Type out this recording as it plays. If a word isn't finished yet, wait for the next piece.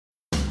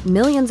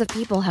Millions of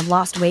people have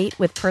lost weight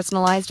with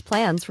personalized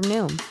plans from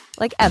Noom.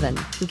 Like Evan,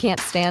 who can't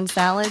stand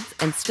salads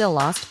and still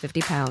lost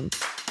 50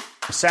 pounds.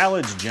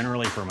 Salads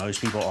generally for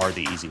most people are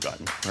the easy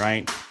button,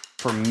 right?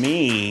 For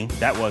me,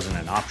 that wasn't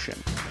an option.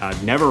 I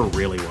never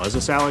really was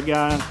a salad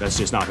guy. That's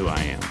just not who I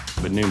am.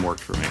 But Noom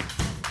worked for me.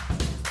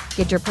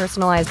 Get your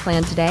personalized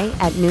plan today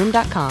at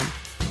Noom.com.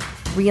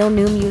 Real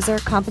Noom user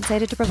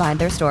compensated to provide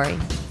their story.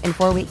 In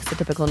 4 weeks, the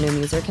typical Noom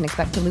user can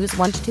expect to lose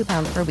 1 to 2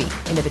 pounds per week.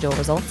 Individual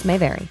results may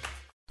vary.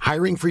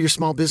 Hiring for your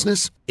small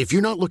business? If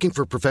you're not looking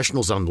for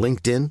professionals on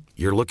LinkedIn,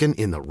 you're looking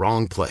in the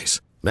wrong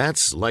place.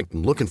 That's like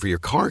looking for your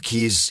car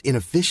keys in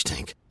a fish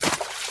tank.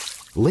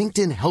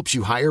 LinkedIn helps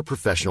you hire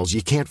professionals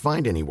you can't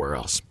find anywhere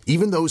else,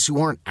 even those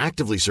who aren't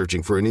actively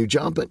searching for a new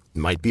job but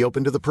might be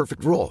open to the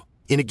perfect role.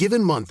 In a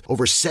given month,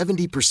 over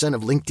 70%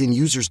 of LinkedIn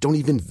users don't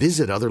even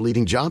visit other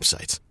leading job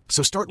sites.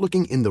 So start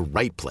looking in the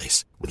right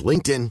place. With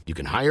LinkedIn, you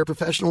can hire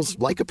professionals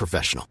like a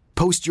professional.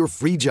 Post your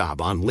free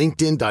job on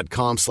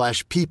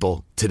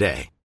linkedin.com/people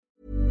today.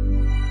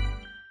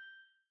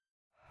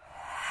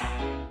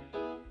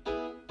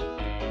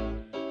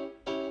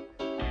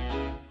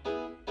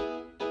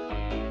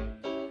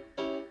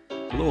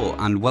 Hello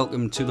and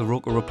welcome to the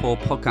Roker Report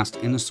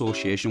podcast in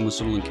association with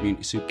Sunderland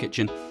Community Soup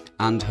Kitchen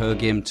and Her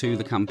Game 2,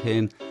 the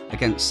campaign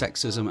against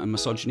sexism and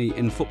misogyny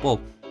in football.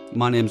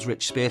 My name's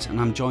Rich Spate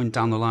and I'm joined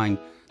down the line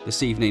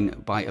this evening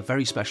by a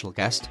very special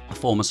guest, a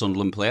former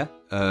Sunderland player,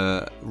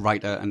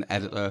 writer and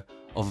editor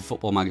of a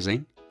football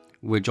magazine.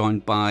 We're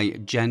joined by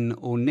Jen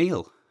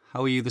O'Neill.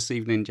 How are you this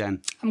evening,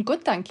 Jen? I'm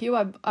good, thank you.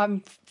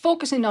 I'm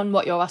focusing on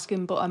what you're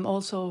asking, but I'm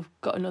also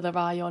got another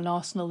eye on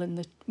Arsenal in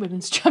the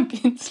Women's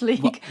Champions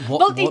League.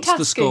 What's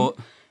the score?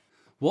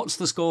 What's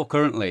the score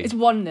currently? It's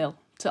 1-0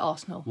 to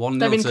Arsenal.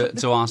 1-0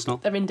 to Arsenal?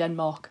 They're in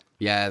Denmark.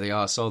 Yeah, they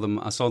are. I saw them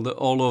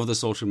all over the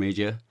social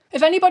media.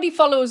 If anybody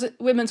follows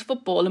women's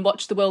football and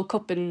watched the World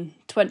Cup in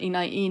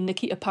 2019,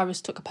 Nikita Paris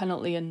took a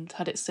penalty and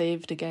had it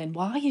saved again.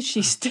 Why is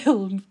she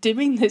still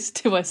doing this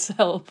to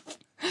herself?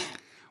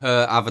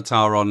 Her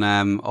avatar on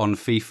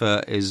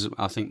FIFA is,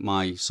 I think,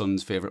 my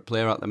son's favourite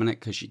player at the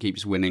minute because she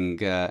keeps winning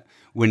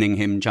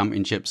him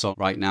championships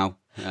right now.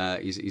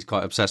 He's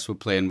quite obsessed with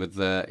playing with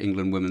the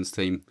England women's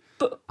team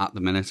at the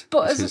minute.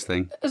 But That's his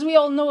thing. As we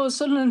all know, as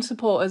Sunderland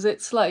supporters,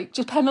 it's like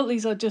just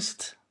penalties are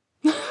just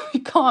you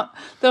can't.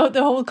 The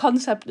whole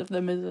concept of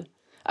them is,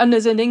 and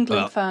as an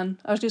England fan,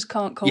 I just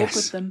can't cope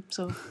with them.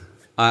 So.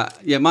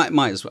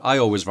 Might as well. I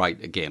always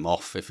write a game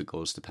off if it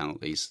goes to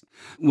penalties.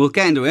 We'll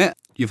get into it.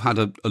 You've had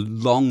a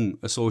long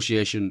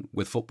association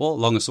with football,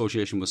 long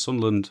association with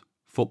Sunderland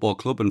Football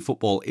Club and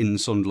football in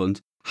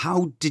Sunderland.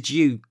 How did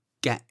you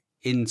get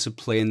into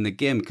playing the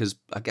game? Because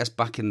I guess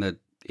back in the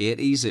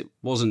 80s, it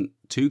wasn't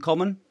too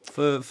common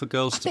for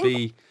girls to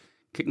be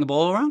kicking the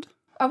ball around.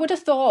 I would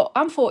have thought,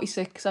 I'm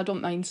 46, I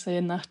don't mind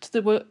saying that.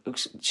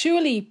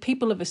 Surely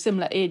people of a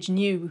similar age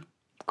knew.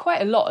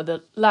 Quite a lot of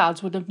the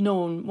lads would have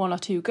known one or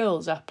two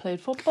girls that played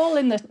football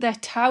in their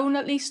town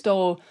at least,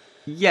 or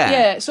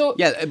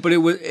but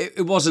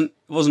it wasn't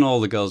all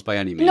the girls by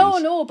any means.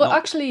 No, but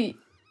actually,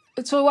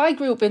 so I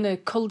grew up in a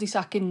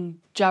cul-de-sac in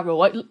Jarrow,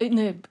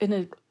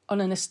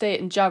 on an estate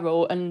in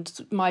Jarrow,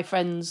 and my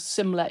friends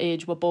similar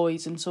age were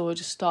boys, and so I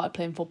just started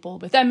playing football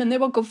with them, and they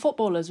were good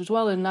footballers as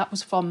well, and that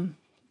was from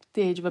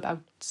the age of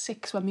about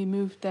 6 when we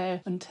moved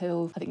there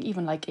until I think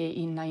even like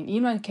 18,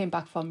 19. When I came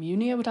back from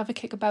uni, I would have a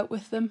kick about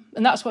with them.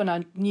 And that's when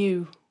I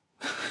knew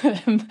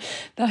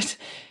that,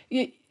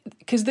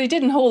 because they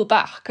didn't hold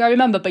back. I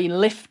remember being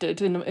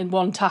lifted in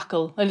one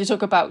tackle and it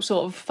took about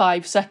sort of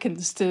 5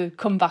 seconds to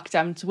come back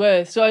down to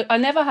earth. So I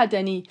never had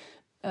any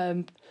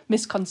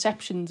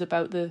misconceptions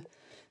about the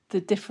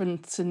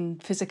difference in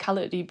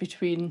physicality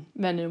between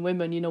men and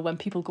women, when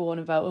people go on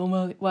about,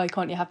 why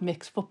can't you have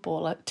mixed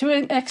football? To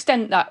an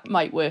extent that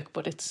might work,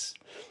 but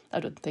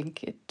I don't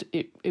think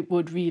it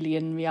would really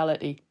in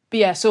reality. But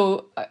yeah,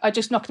 so I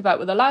just knocked about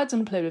with the lads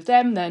and played with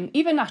them. Then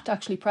even at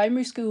actually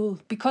primary school,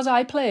 because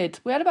I played,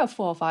 we had about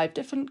 4 or 5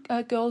 different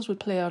girls would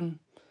play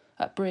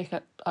at break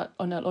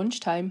on at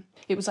lunchtime.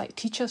 It was like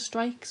teacher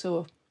strike,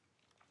 so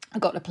I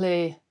got to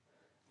play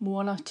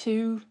 1 or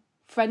 2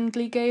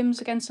 friendly games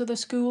against other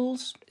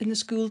schools in the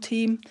school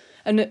team,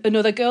 and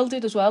another girl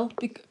did as well,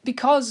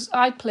 because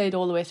I'd played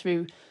all the way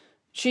through.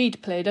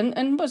 She'd played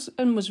and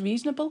was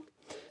reasonable.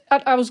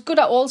 I was good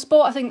at all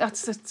sport. I think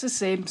that's the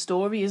same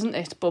story, isn't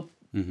it? But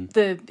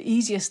the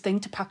easiest thing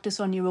to practice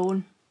on your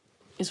own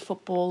is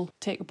football.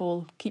 Take a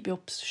ball, keep you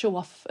up, show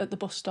off at the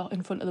bus stop,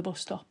 in front of the bus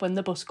stop. When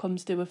the bus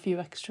comes, do a few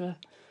extra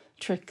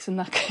tricks and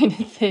that kind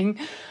of thing.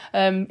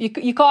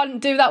 You can't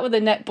do that with a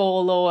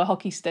netball or a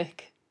hockey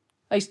stick.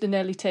 I used to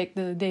nearly take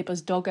the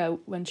neighbour's dog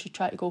out when she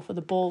tried to go for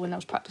the ball when I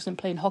was practising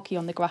playing hockey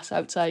on the grass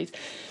outside.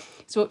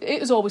 So it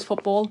was always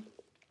football.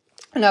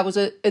 And I was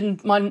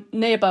and my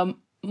neighbour,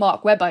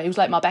 Mark Webber, he was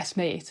like my best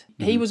mate.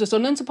 Mm-hmm. He was a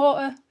Sunderland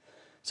supporter.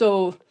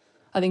 So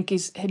I think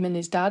him and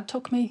his dad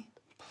took me.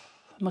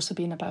 It must have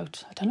been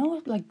about, I don't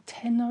know, like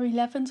 10 or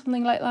 11,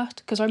 something like that.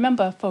 Because I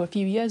remember for a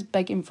few years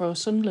begging for a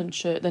Sunderland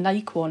shirt, the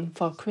Nike one,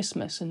 for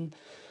Christmas, and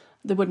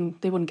they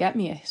wouldn't get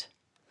me it.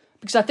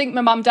 because I think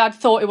my mum and dad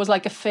thought it was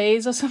like a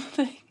phase or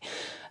something.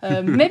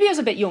 Maybe I was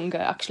a bit younger,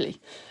 actually.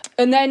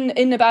 And then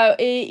in about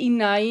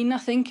 89, I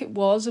think there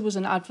was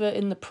an advert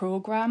in the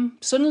programme.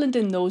 Sunderland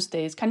in those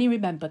days, can you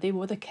remember? They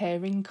were the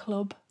caring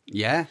club.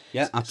 Yeah,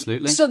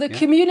 absolutely. So the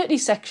community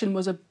section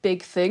was a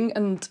big thing,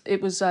 and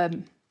it was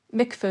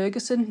Mick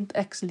Ferguson,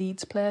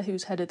 ex-Leeds player, who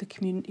was head of the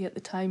community at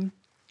the time.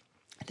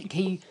 I think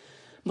he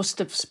must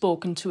have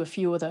spoken to a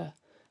few other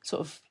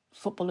sort of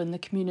football in the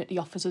community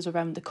officers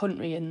around the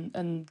country,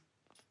 and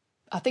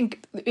I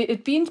think it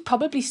had been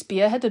probably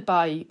spearheaded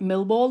by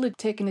Millwall. Had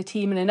taken a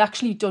team and had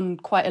actually done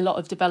quite a lot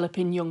of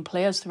developing young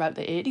players throughout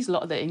the 80s. A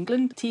lot of the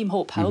England team,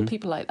 Hope Howell,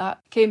 people like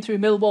that, came through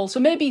Millwall. So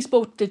maybe he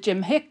spoke to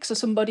Jim Hicks or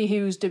somebody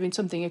who's doing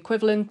something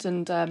equivalent.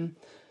 And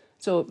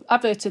so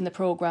adverts in the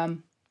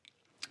programme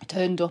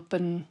turned up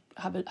and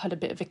had a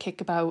bit of a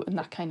kickabout and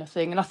that kind of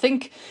thing. And I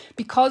think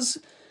because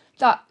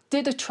that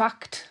did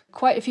attract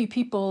quite a few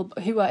people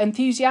who are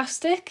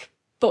enthusiastic,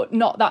 but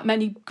not that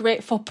many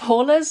great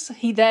footballers,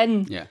 he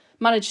then... Yeah.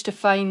 managed to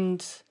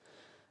find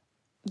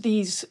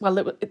these...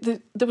 Well,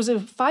 there was a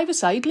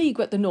five-a-side league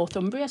at the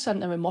Northumbria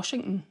Centre in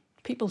Washington.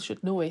 People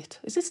should know it.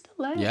 Is it still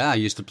there? Yeah, I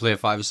used to play a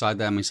five-a-side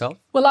there myself.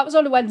 Well, that was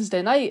on a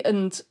Wednesday night,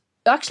 and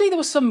actually there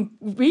was some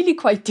really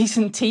quite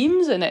decent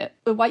teams in it.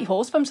 The White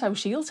Horse from South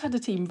Shields had a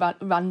team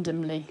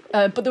randomly.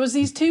 But there was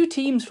these two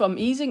teams from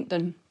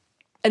Easington,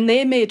 and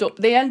they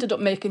ended up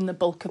making the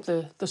bulk of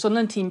the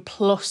Sunderland team,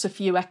 plus a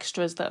few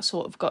extras that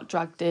sort of got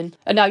dragged in.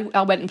 And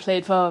I went and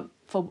played for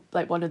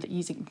like one of the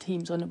Easington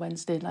teams on a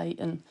Wednesday night,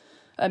 and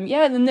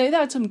then they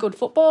had some good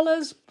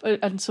footballers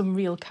and some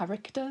real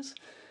characters.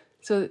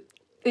 So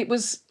it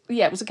was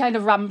a kind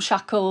of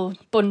ramshackle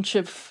bunch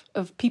of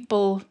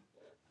people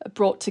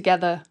brought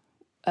together,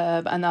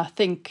 and I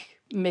think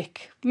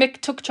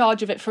Mick took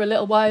charge of it for a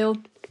little while,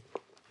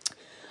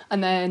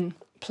 and then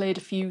played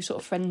a few sort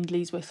of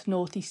friendlies with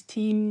North East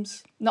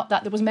teams. Not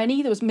that there was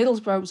many. There was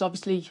Middlesbrough, was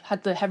obviously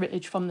had the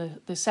heritage from the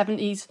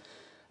 70s.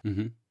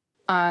 Mm-hmm.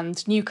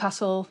 And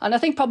Newcastle. And I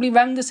think probably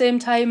around the same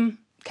time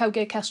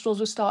Cowgate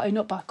Kestrels was starting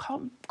up. I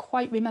can't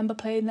quite remember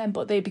playing them,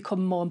 but they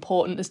become more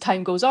important as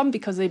time goes on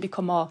because they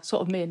become our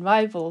sort of main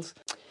rivals.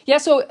 Yeah,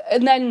 so,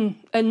 and then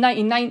in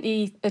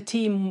 1990, a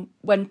team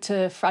went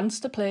to France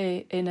to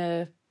play in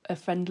a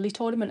friendly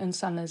tournament in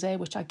Saint-Nazaire,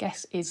 which I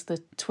guess is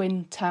the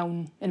twin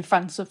town in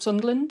France of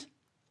Sunderland.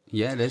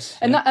 Yeah, it is.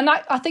 And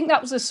yeah. I think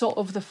that was a sort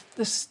of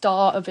the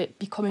start of it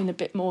becoming a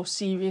bit more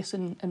serious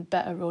and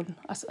better run.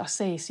 I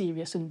say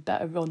serious and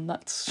better run,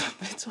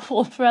 it's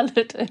all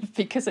relative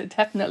because it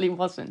definitely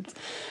wasn't.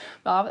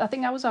 But I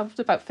think I was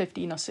about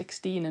 15 or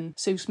 16, and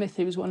Sue Smith,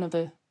 who was one of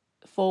the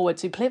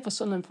forwards who played for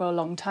Sunderland for a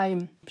long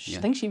time, I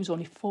think she was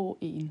only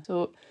 14.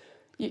 So,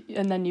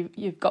 and then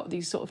you've got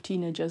these sort of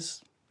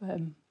teenagers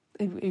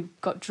who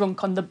got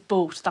drunk on the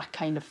boat, that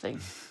kind of thing.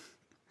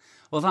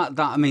 Well,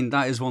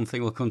 that is one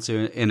thing we'll come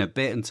to in a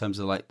bit in terms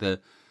of like the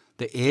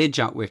age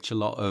at which a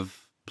lot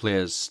of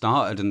players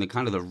started and the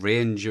kind of the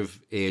range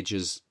of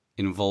ages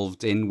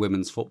involved in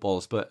women's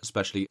footballs, but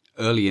especially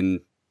early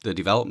in the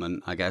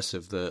development, I guess,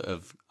 of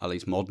at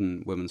least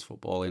modern women's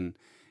football in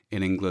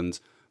England.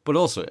 But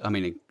also, I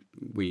mean,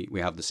 we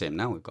have the same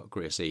now. We've got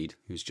Grace Eade,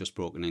 who's just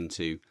broken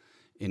into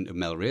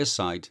Mel Ray's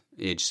side,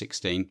 age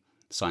 16,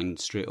 signed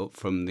straight up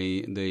from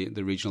the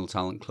regional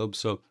talent club.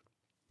 So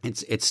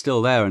it's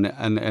still there, and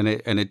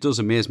it does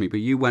amaze me.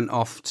 But you went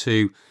off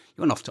to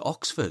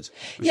Oxford,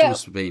 which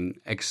must have been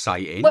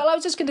exciting. Well, I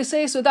was just going to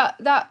say, so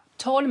that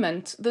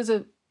tournament, there's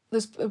a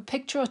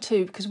picture or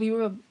two, because we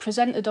were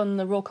presented on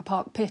the Roker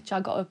Park pitch. I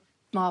got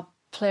my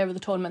player of the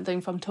tournament thing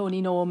from Tony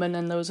Norman,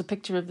 and there was a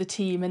picture of the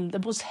team, and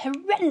there was a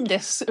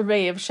horrendous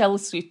array of shell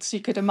suits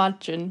you could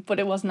imagine, but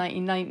it was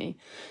 1990.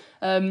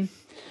 And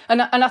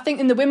I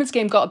think in the women's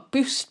game got a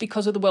boost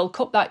because of the World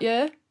Cup that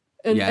year.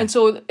 And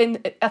so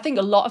I think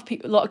a lot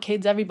of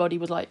kids, everybody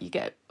was like,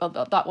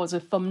 that was a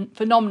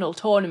phenomenal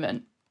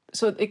tournament.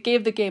 So it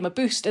gave the game a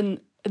boost, and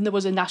there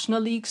was a national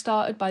league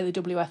started by the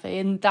WFA,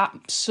 and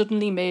that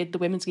suddenly made the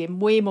women's game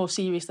way more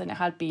serious than it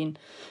had been,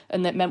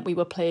 and that meant we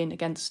were playing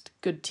against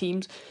good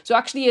teams. So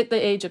actually at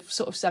the age of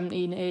sort of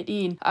 17,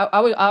 18,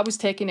 I was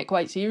taking it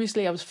quite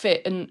seriously. I was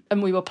fit, and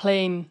we were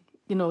playing,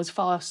 as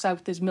far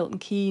south as Milton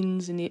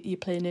Keynes, and you're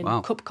playing in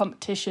cup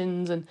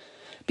competitions. And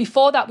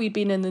before that, we'd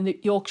been in the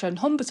Yorkshire and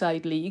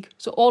Humberside League.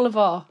 So all of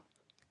our,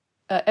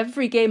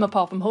 every game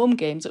apart from home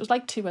games, it was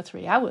like 2 or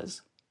 3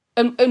 hours.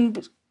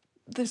 And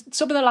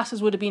some of the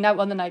lasses would have been out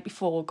on the night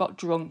before, got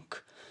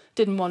drunk,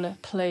 didn't want to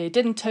play,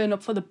 didn't turn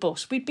up for the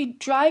bus. We'd be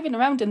driving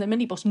around in the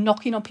minibus,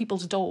 knocking on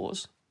people's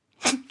doors,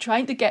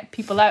 trying to get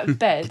people out of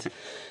bed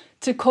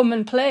to come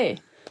and play.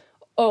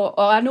 Or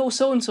I know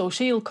so-and-so,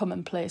 she'll come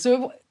and play.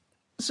 So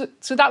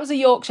that was a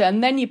Yorkshire.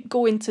 And then you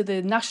go into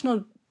the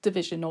national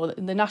division, or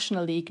in the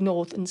National League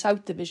North and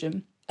South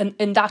Division,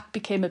 and that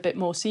became a bit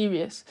more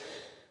serious.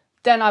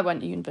 Then I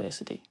went to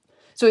university.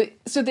 So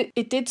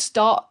it did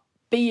start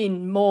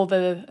being more of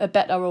a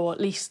better, or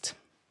at least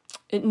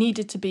it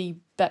needed to be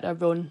better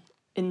run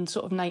in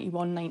sort of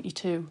 91,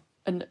 92.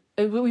 and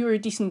we were a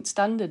decent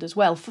standard as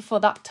well for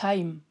that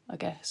time, I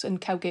guess.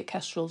 And Cowgate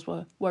Kestrels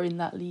were in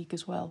that league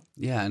as well.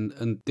 Yeah,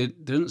 and there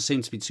didn't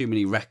seem to be too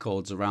many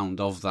records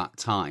around of that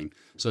time.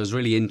 So it was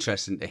really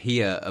interesting to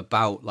hear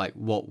about like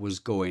what was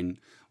going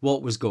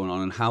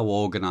on and how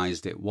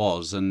organised it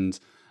was. And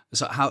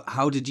so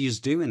how did you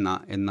do in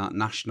that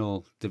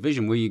national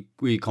division? Were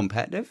you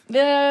competitive?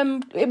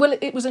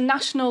 It was a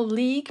national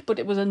league, but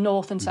it was a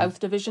north and south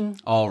division.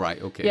 All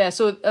right, okay. Yeah,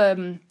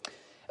 so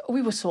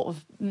we were sort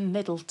of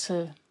middle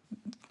to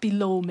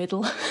below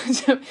middle,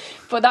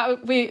 but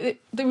that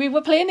we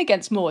were playing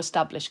against more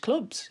established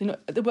clubs. You know,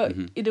 there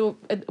were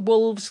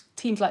Wolves,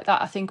 teams like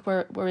that. I think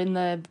were in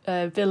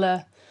the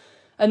Villa,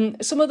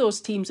 and some of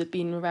those teams had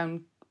been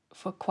around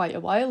for quite a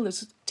while.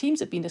 There's teams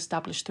that have been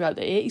established throughout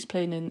the 80s,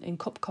 playing in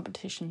cup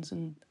competitions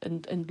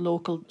and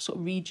local sort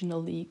of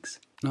regional leagues.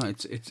 No,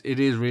 it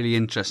is really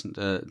interesting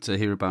to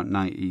hear about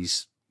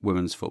 90s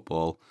women's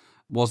football.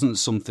 Wasn't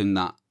something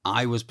that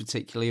I was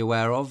particularly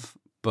aware of,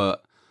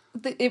 but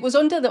it was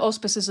under the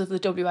auspices of the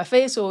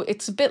WFA, so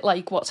it's a bit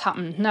like what's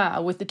happened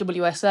now with the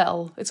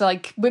WSL. It's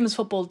like women's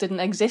football didn't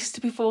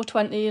exist before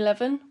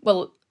 2011.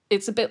 Well,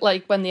 it's a bit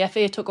like when the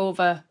FA took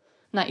over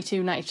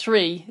 92,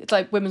 93. It's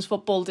like women's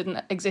football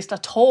didn't exist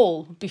at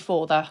all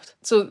before that.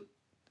 So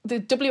the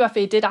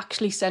WFA did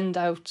actually send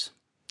out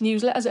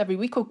newsletters every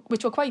week,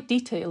 which were quite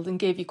detailed and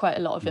gave you quite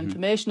a lot of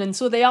information. And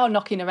so they are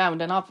knocking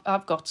around, and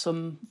I've got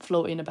some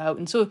floating about.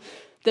 And so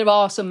there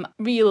are some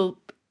real...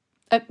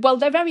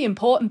 they're very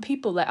important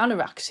people, they're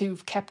anoraks,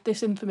 who've kept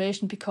this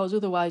information because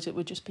otherwise it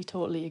would just be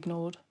totally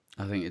ignored.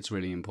 I think it's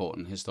really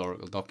important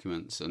historical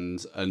documents,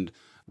 and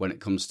when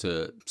it comes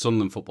to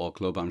Sunderland Football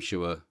Club, I'm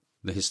sure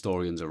the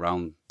historians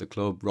around the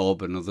club,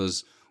 Rob and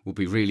others, will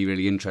be really,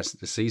 really interested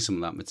to see some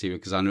of that material,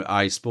 because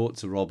I spoke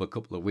to Rob a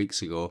couple of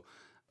weeks ago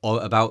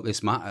about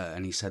this matter,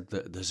 and he said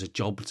that there's a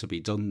job to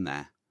be done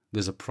there.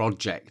 There's a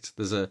project.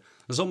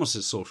 There's almost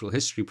a social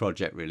history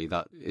project, really,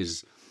 that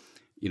is,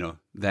 you know,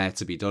 there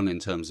to be done in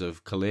terms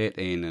of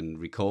collating and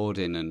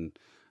recording and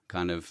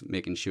kind of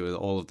making sure that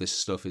all of this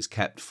stuff is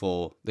kept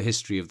for the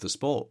history of the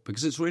sport,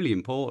 because it's really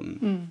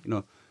important, you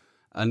know,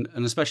 and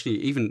especially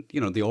even,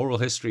 you know, the oral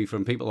history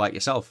from people like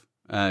yourself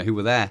who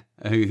were there,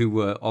 who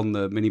were on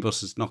the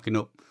minibuses knocking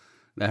up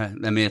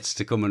their mates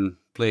to come and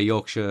play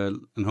Yorkshire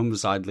and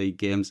Humberside League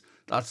games.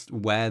 That's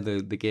where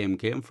the game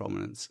came from,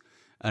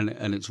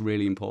 and it's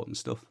really important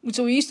stuff.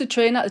 So we used to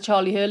train at the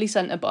Charlie Hurley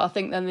Centre, but I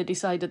think then they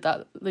decided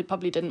that they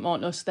probably didn't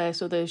want us there,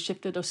 so they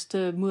shifted us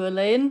to Moor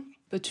Lane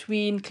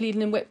between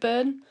Clevedon and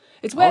Whitburn.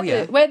 It's where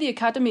the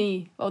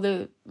academy, or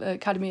the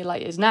Academy of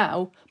Light is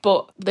now,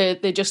 but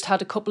they just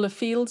had a couple of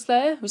fields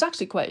there. It was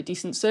actually quite a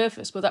decent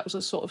surface, but that was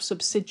a sort of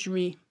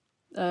subsidiary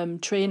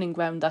training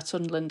ground that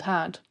Sunderland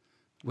had.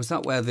 Was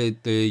that where the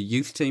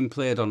youth team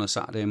played on a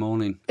Saturday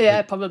morning? Yeah,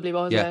 it probably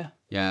was, yeah.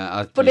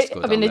 Yeah, but it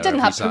didn't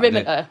have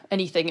perimeter,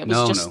 anything. It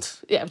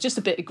was it was just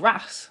a bit of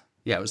grass.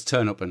 Yeah, it was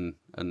turn up and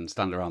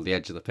stand around the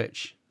edge of the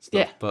pitch stuff.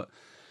 Yeah. But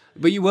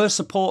you were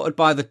supported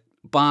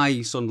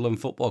by Sunderland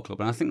Football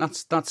Club, and I think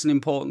that's an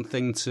important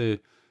thing to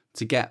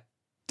get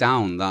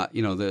down, that,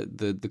 you know,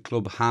 the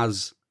club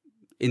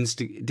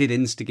did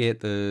instigate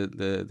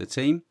the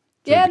team.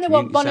 Yeah, and they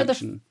were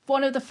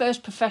one of the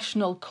first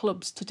professional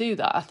clubs to do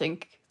that, I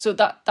think. So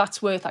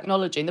that's worth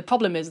acknowledging. The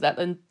problem is that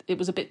it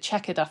was a bit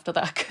checkered after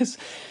that, because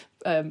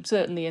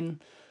certainly in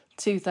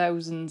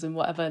 2000s and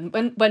whatever, and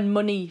when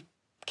money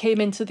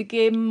came into the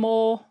game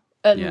more,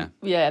 then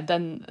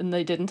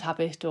they didn't have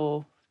it,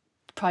 or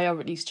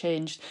priorities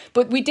changed.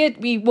 But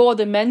we wore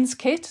the men's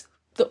kit,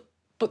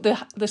 but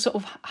the sort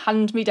of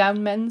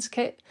hand-me-down men's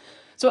kit.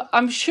 So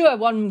I'm sure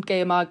one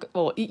game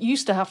it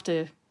used to have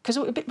to, because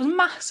it was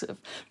massive.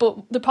 But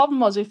the problem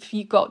was if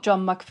you got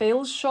John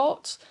McPhail's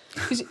shorts,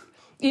 because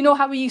you know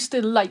how we used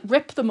to like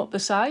rip them up the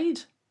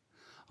side?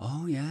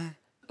 Oh, yeah.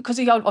 Because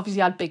he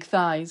obviously had big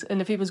thighs,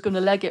 and if he was going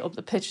to leg it up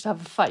the pitch to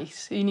have a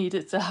fight, you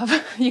needed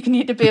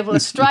to be able to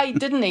stride,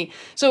 didn't he?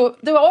 So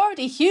they were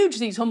already huge,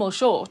 these Hummel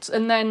shorts,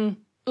 and then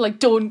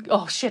like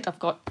I've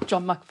got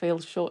John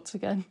McPhail's shorts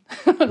again.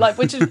 Like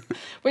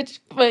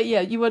but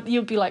yeah,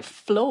 you'd be like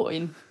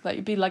floating, like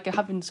you'd be like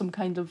having some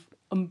kind of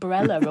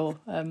umbrella or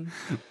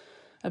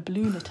a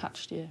balloon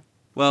attached to you.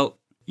 Well,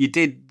 you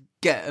did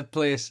get a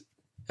place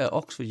at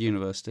Oxford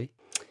University.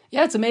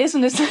 Yeah, it's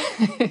amazing, isn't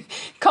it?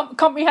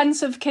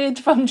 Comprehensive kid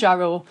from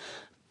Jarrow.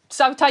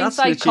 South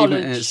Tyneside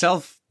College. In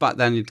itself, back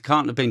then, it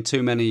can't have been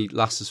too many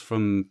lasses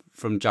from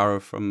Jarrow,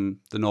 from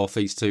the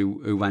northeast,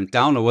 who went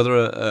down, or were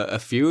there a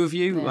few of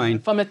you? Yeah. I mean,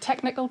 from a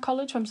technical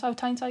college, from South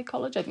Tyneside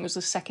College. I think it was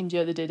the second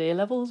year they did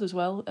A-levels as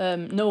well. There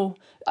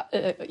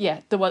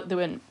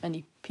weren't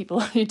any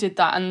people who did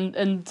that,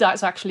 and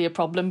that's actually a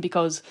problem,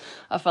 because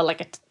I felt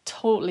like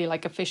totally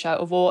like a fish out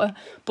of water.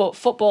 But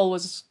football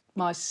was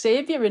my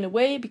saviour in a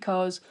way,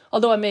 because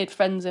although I made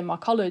friends in my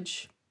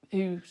college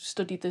who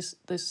studied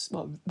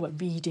were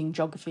reading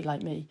geography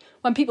like me,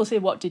 when people say,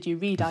 what did you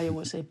read, I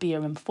always say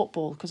beer and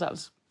football, because that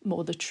was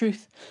more the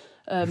truth.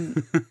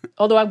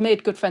 Although I've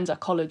made good friends at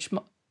college,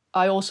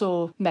 I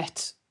also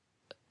met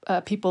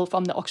people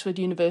from the Oxford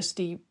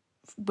University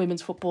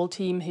women's football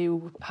team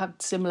who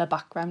had similar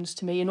backgrounds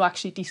to me and were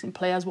actually decent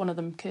players. One of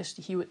them,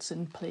 Kirsty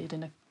Hewitson, played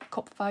in a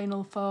cup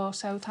final for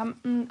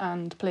Southampton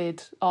and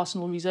played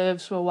Arsenal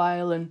reserves for a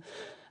while and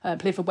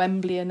played for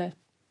Wembley in a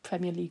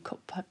Premier League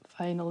Cup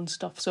final and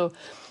stuff. So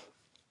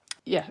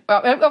yeah,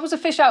 I was a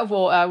fish out of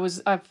water.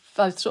 I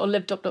sort of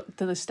lived up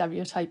to the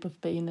stereotype of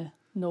being a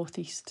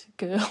northeast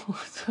girl.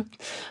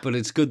 But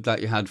it's good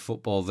that you had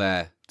football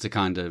there to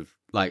kind of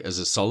like as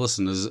a solace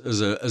and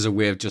as a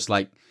way of just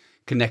like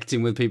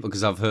connecting with people,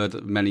 because I've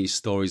heard many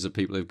stories of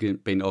people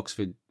who've been to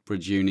Oxford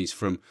Bridge unis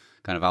from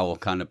kind of our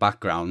kind of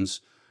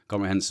backgrounds,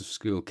 comprehensive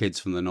school kids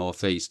from the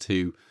northeast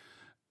who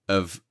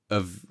have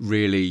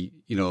really,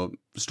 you know,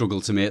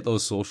 struggled to make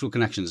those social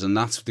connections, and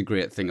that's the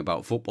great thing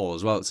about football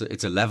as well.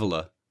 It's a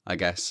leveler, I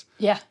guess.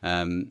 Yeah.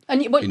 And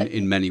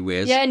in many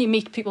ways. Yeah, and you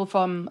meet people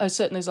from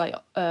certainly like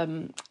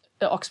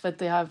at Oxford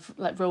they have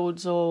like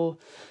Rhodes or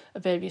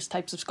various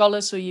types of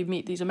scholars. So you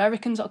meet these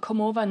Americans that come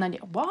over, and then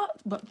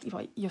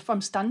you're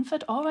from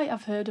Stanford? All right,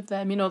 I've heard of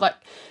them. You know, like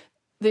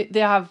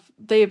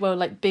they were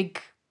like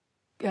big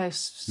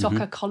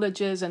soccer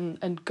colleges,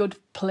 and good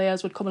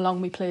players would come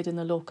along. We played in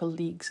the local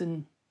leagues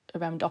and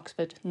around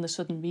Oxford in the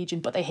southern region,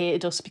 but they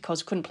hated us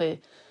because we couldn't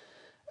play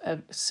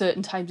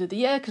certain times of the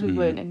year because we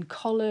weren't in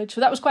college.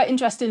 So that was quite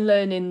interesting,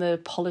 learning the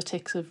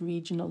politics of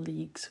regional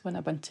leagues when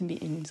I went to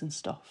meetings and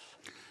stuff.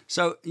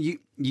 So you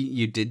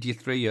did your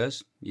 3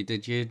 years, you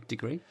did your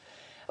degree,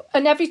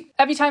 and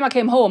every time I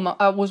came home,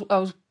 I was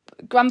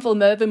Granville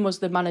Mervyn was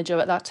the manager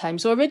at that time.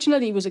 So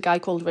originally he was a guy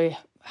called Ray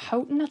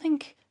Houghton, I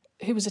think,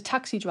 who was a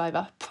taxi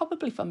driver,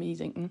 probably from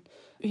Easington.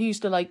 He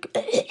used to like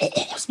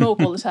smoke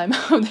all the time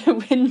out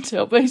the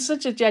window, but he's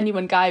such a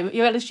genuine guy. He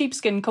had a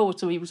sheepskin coat,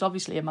 so he was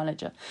obviously a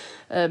manager.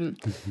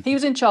 He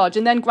was in charge,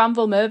 and then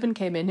Granville Mervyn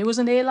came in, who was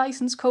an A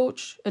licence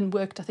coach and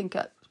worked, I think,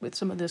 with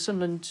some of the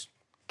Sunderland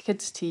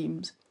kids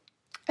teams.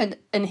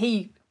 And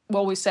he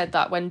always said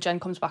that when Jen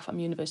comes back from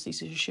university,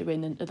 she's a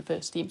shoe-in into the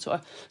first team. So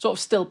I sort of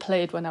still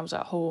played when I was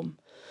at home,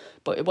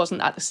 but it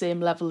wasn't at the same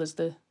level as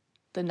the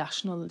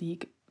National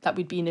League that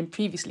we'd been in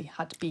previously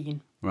had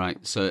been.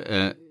 Right, so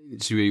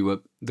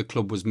the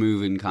club was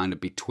moving kind of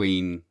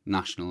between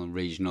national and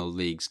regional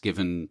leagues,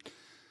 given...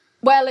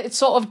 Well, it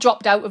sort of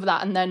dropped out of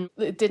that, and then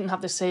it didn't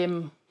have the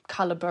same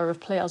calibre of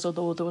players,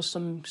 although there was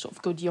some sort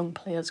of good young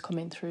players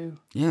coming through.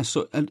 Yeah,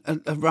 so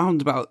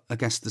around about, I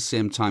guess, the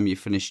same time you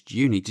finished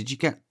uni, did you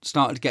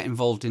started to get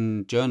involved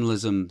in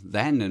journalism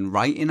then and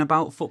writing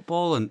about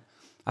football? And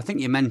I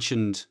think you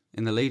mentioned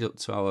in the lead up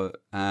to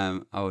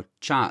our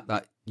chat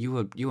that you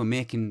were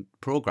making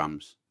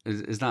programmes.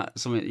 Is that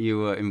something you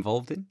were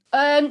involved in?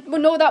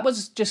 Well, no, that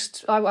was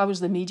just I was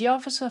the media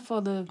officer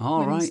for the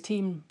women's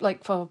team,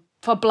 like for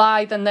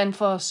Blythe and then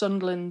for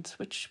Sunderland,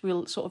 which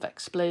we'll sort of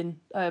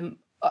explain.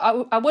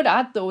 I would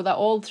add though that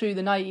all through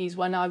the 90s,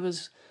 when I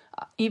was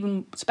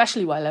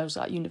especially while I was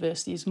at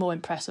university, is more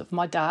impressive.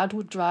 My dad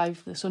would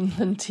drive the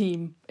Sunderland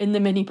team in the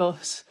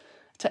minibus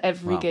to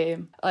every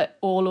game, like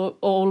all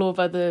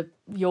over the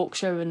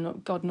Yorkshire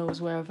and God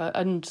knows wherever,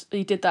 and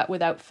he did that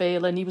without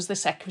fail. And he was the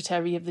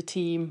secretary of the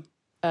team.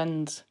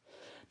 And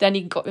then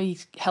he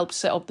helped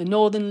set up the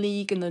Northern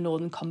League and the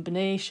Northern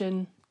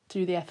Combination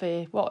through the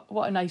FA. What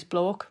a nice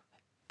bloke.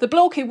 The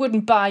bloke who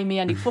wouldn't buy me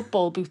any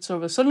football boots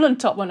or a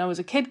Sunderland top when I was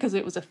a kid because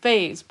it was a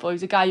phase, but he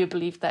was a guy who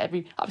believed that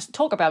I was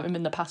talk about him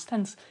in the past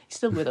tense. He's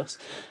still with us.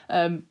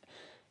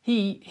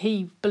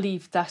 He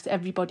believed that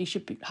everybody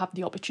should have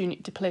the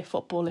opportunity to play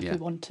football if they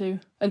want to,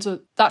 and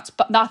so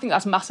I think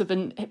that's massive.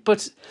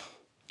 But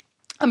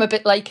I'm a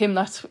bit like him,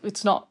 that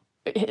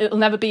it'll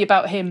never be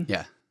about him.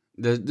 Yeah.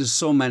 There's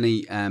so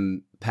many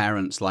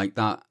parents like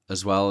that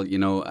as well. You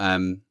know,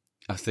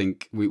 I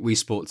think we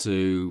spoke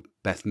to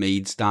Beth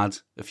Mead's dad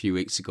a few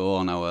weeks ago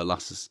on our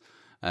last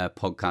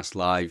podcast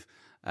live,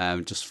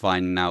 just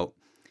finding out,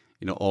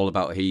 you know, all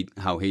about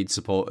how he'd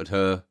supported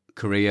her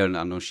career. And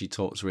I know she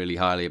talks really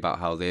highly about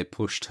how they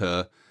pushed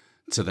her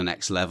to the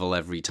next level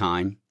every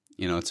time,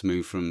 you know, to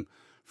move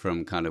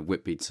from kind of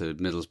Whitby to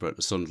Middlesbrough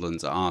to Sunderland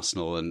to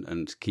Arsenal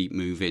and keep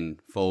moving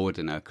forward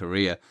in her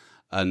career.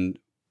 And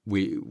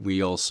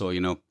we also,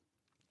 you know,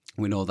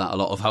 we know that a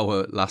lot of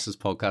our Lasses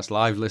Podcast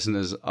Live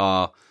listeners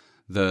are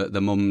the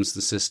mums,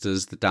 the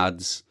sisters, the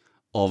dads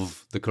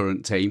of the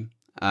current team,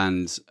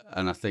 and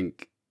I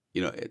think,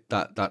 you know,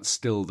 that's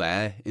still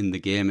there in the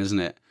game, isn't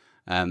it?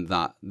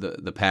 That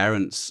the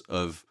parents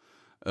of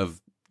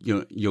you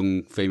know,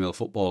 young female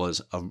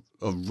footballers are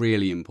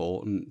really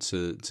important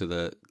to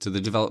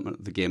the development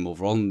of the game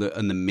overall and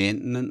the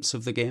maintenance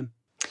of the game.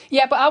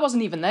 Yeah, but I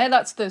wasn't even there.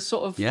 That's the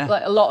sort of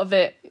like a lot of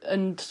it.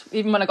 And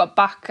even when I got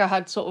back, I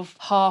had sort of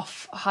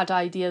half had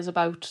ideas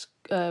about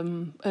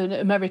an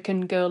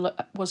American girl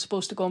that was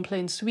supposed to go and play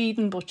in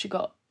Sweden, but she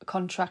got a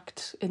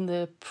contract in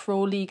the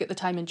Pro League at the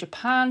time in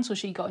Japan. So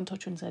she got in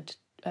touch and said,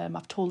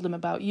 I've told them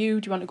about you.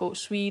 Do you want to go to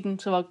Sweden?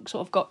 So I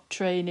sort of got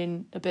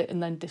training a bit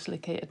and then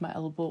dislocated my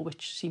elbow,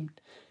 which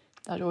seemed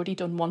I'd already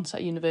done once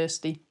at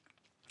university.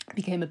 It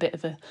became a bit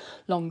of a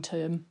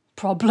long-term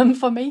problem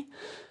for me.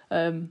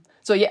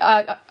 So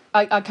yeah,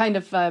 I kind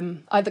of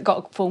I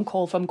got a phone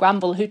call from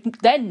Granville, who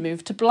then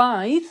moved to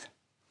Blythe,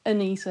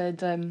 and he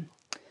said,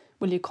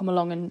 will you come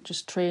along and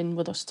just train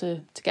with us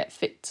to get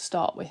fit to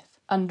start with?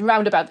 And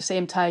around about the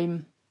same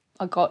time,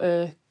 I got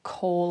a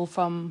call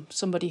from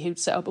somebody who'd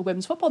set up a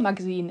women's football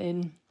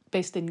magazine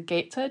based in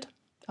Gateshead,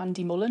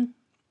 Andy Mullen.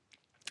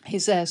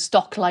 His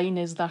stock line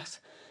is that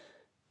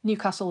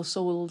Newcastle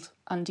sold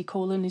Andy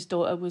Cole, and his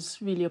daughter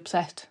was really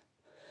upset.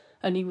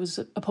 And he was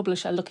a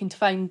publisher looking to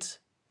find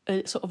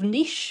a sort of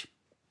niche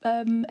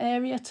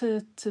area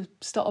to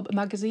start up a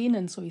magazine.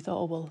 And so he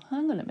thought, oh, well,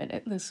 hang on a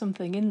minute, there's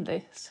something in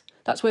this.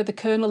 That's where the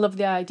kernel of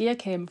the idea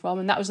came from.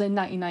 And that was in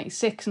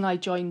 1996. And I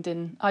joined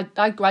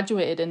I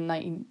graduated in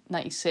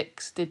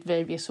 1996, did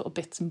various sort of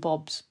bits and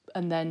bobs,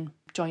 and then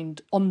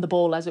joined On the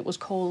Ball, as it was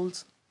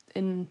called,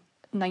 in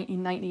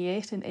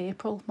 1998 in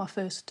April. My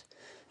first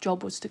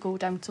job was to go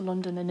down to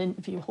London and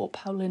interview Hope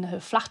Howell in her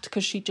flat,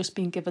 because she'd just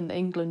been given the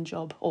England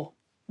job,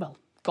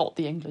 got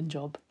the England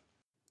job.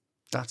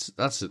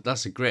 That's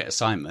a great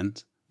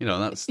assignment. You know,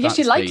 that's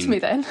she liked me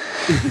then.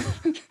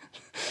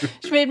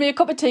 She made me a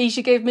cup of tea.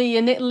 She gave me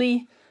an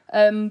Italy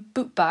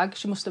boot bag.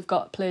 She must have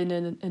got playing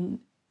in an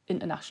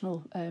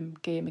international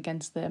game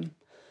against them.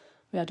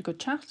 We had a good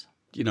chat.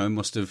 You know, it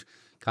must have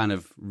kind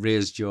of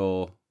raised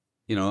your,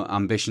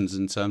 ambitions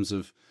in terms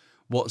of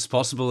what's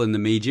possible in the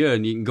media,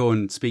 and you can go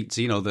and speak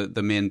to,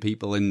 the main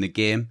people in the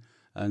game.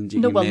 And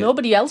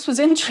nobody else was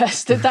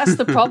interested. That's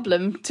the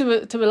problem.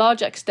 To a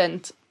large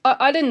extent,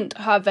 I didn't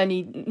have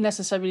any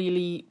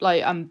necessarily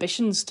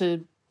ambitions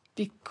to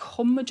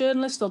become a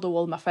journalist, although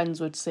all my friends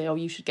would say, oh,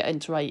 you should get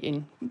into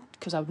writing,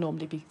 because I would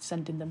normally be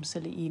sending them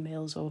silly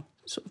emails or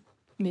sort of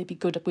maybe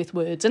good with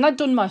words. And I'd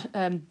done my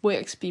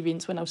work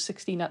experience when I was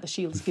 16 at the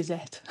Shields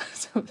Gazette.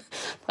 So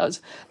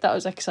that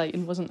was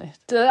exciting, wasn't it?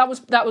 That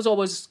was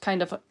always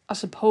kind of, I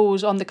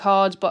suppose, on the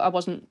cards, but I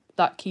wasn't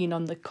that keen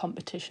on the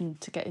competition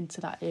to get into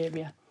that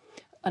area.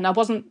 And I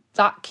wasn't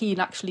that keen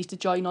actually to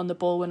join On the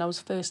Ball when I was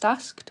first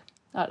asked.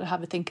 I had to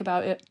have a think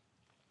about it.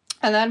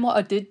 And then what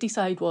I did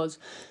decide was,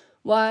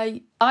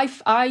 why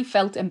I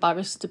felt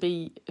embarrassed to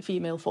be a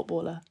female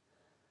footballer.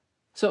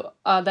 So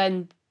I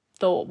then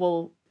thought,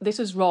 well, this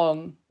is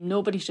wrong.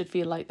 Nobody should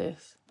feel like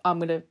this. I'm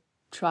going to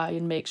try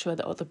and make sure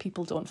that other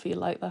people don't feel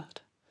like that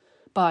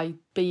by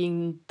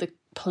being the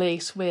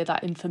place where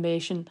that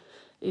information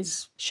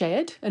is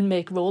shared, and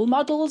make role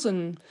models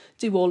and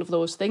do all of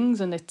those things.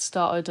 And it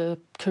started a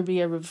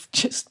career of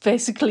just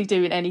basically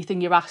doing anything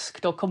you're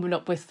asked, or coming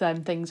up with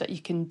things that you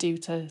can do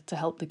to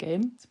help the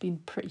game. It's been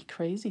pretty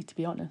crazy, to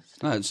be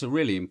honest. No, it's a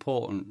really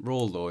important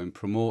role, though, in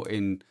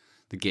promoting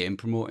the game,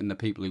 promoting the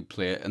people who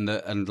play it,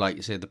 and like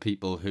you say, the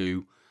people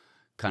who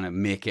kind of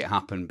make it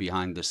happen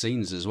behind the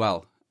scenes as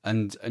well.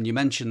 And you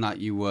mentioned that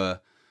you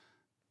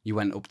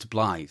went up to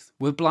Blythe.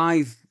 Were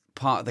Blythe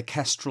part of the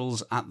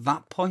Kestrels at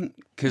that point?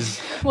 Because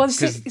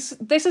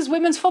this is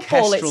women's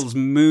football. Kestrels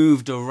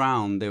moved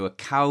around. They were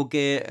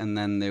Cowgate, and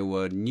then they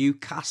were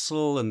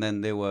Newcastle, and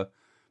then they were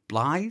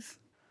Blythe.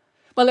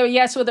 Well,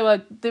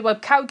 they were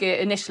Cowgate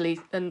initially,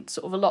 and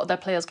sort of a lot of their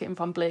players came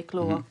from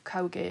Blakelow or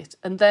Cowgate,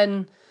 and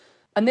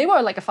they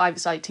were like a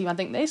five-a-side team. I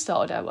think they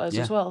started out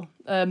as well.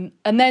 And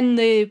then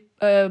they,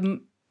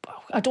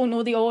 I don't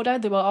know the order.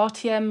 They were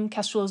RTM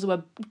Kestrels. They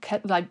were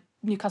like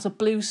Newcastle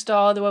Blue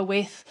Star. They were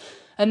with,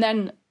 and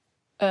then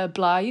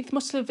Blythe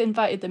must have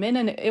invited them in,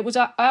 and it was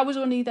I was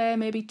only there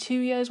maybe 2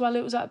 years while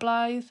it was at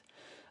Blythe,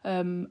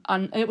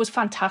 and it was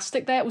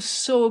fantastic there. It was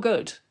so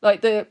good.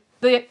 Like the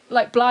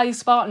Blythe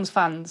Spartans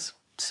fans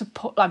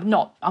support. We're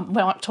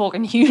not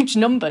talking huge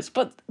numbers,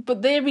 but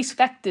they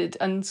respected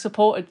and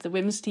supported the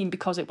women's team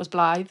because it was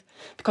Blythe,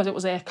 because it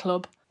was their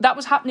club. That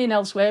was happening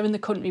elsewhere in the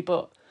country,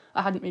 but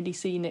I hadn't really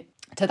seen it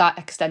to that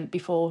extent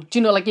before. Do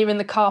you know, like you're in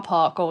the car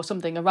park or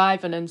something,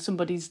 arriving, and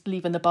somebody's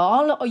leaving the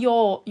bar.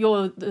 Oh,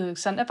 you're the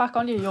centre back,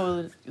 aren't you?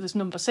 You're this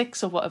number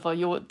 6 or whatever.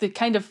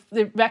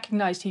 They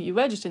recognised who you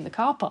were just in the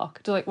car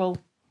park. They're like, well,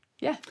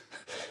 yeah,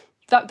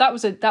 that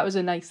was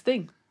a nice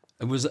thing.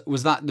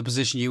 Was that the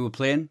position you were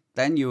playing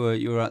then? You were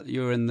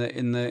in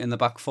the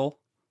back four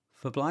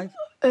for Blythe?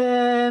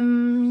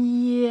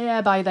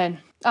 Yeah, by then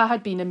I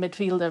had been a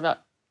midfielder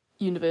at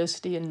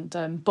university,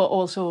 and but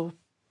also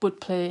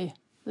would play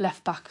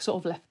left back,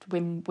 sort of left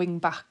wing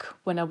back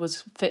when I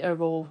was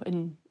fitter or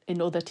in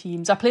other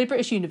teams. I played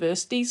British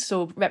universities,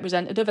 so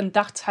representative, and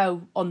that's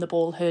how On the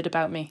Ball heard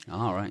about me.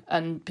 All right.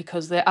 And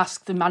because they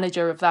asked the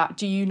manager of that,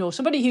 do you know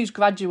somebody who's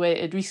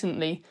graduated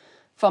recently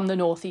from the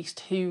Northeast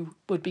who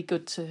would be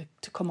good to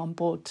come on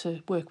board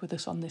to work with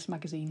us on this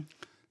magazine?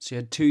 So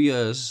you had 2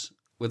 years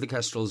with the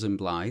Kestrels in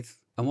Blythe.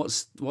 And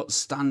what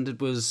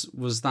standard was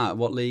that?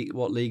 What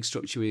league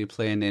structure were you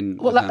playing in?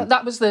 Well,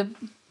 that was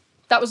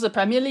the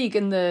Premier League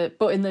in the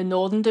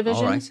Northern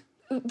Division. All right.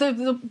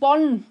 The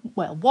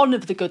one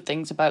of the good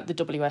things about the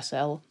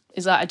WSL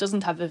is that it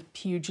doesn't have a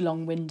huge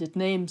long-winded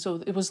name.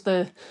 So it was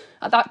at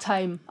that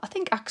time, I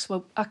think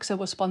AXA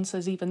were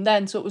sponsors even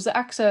then. So it was the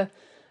AXA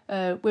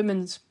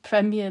Women's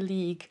Premier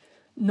League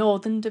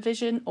Northern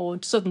Division or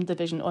Southern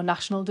Division or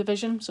National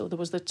Division. So there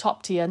was the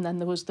top tier, and then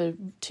there was the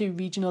 2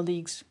 regional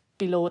leagues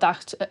below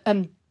that.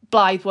 And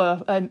Blythe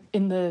were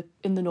in the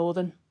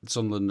Northern.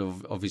 Sunderland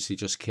have obviously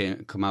just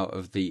come out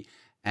of the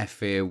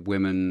FA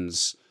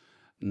Women's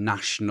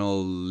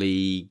National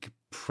League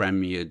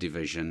Premier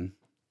Division,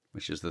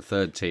 which is the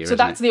 3rd tier. So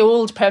that's the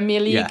old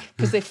Premier League, Yeah.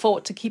 because they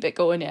fought to keep it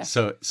going. Yeah.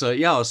 So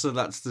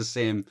that's the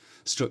same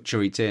structure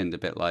retained, a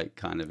bit like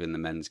kind of in the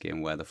men's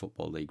game where the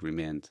Football League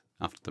remained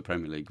after the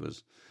Premier League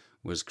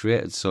was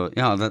created. So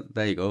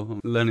there you go.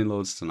 I'm learning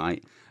loads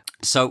tonight.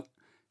 So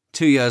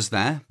 2 years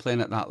there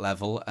playing at that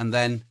level, and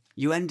then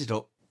you ended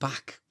up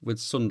back with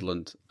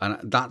Sunderland, and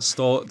that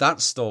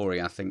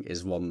story I think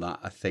is one that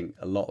I think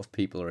a lot of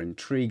people are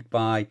intrigued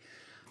by.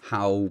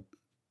 How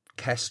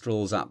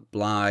Kestrels at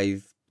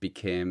Blythe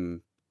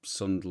became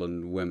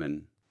Sunderland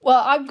Women.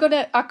 Well,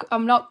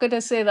 I'm not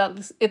gonna say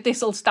that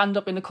this will stand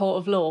up in a court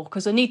of law,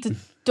 because I need to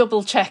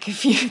double check a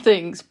few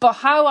things. But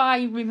how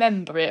I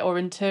remember it or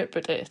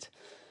interpret it,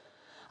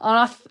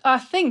 and I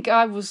think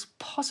I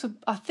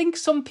think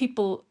some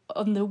people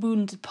on the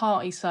wounded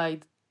party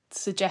side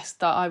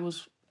suggest that I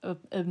was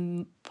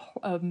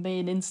a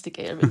main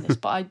instigator in this,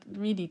 but I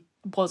really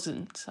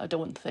wasn't. I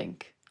don't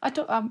think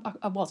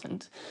I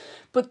wasn't.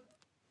 But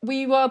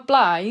we were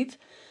Blythe,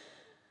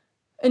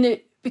 and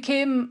it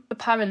became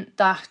apparent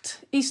that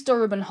East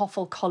Durham and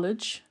Hoffel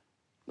College,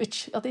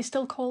 which are they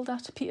still called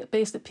that,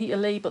 based at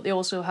Peterlee, but they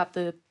also have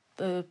the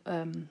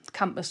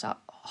campus at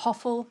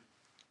Hoffel.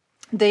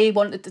 They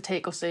wanted to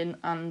take us in,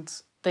 and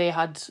they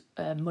had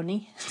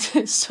money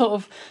to sort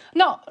of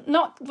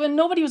not when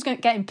nobody was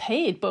getting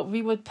paid, but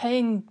we were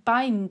buying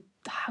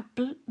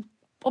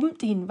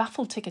umpteen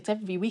raffle tickets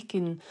every week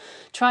and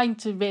trying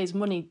to raise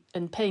money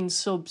and paying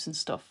subs and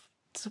stuff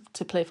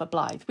to play for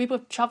Blythe. We were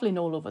travelling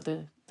all over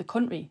the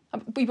country.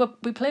 We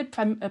played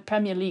a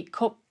Premier League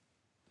Cup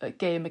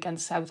game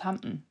against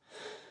Southampton.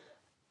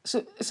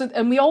 So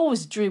and we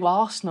always drew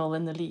Arsenal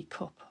in the League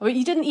Cup. I mean,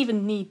 you didn't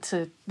even need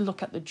to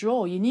look at the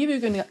draw. You knew you were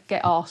going to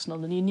get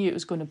Arsenal, and you knew it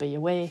was going to be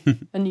away,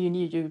 and you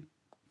knew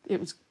it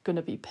was going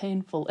to be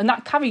painful. And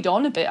that carried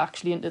on a bit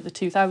actually into the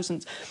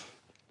 2000s.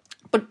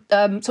 But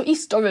so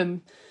East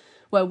Durham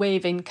were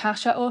waving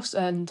cash at us,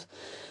 and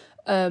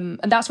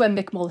that's when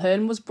Mick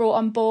Mulhern was brought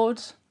on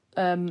board,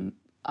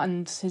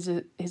 and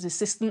his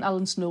assistant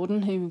Alan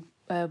Snowden, who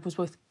was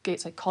with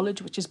Gateshead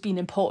College, which has been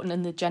important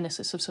in the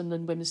genesis of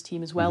Sunderland women's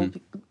team as well.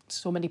 Mm-hmm.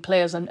 So many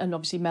players, and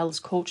obviously Mel's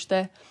coached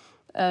there.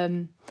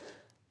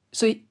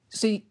 So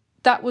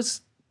that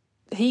was,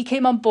 he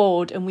came on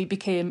board, and we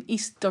became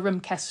East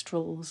Durham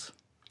Kestrels,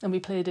 and we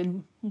played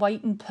in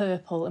white and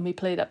purple, and we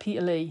played at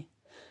Peterlee,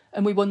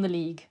 and we won the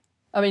league.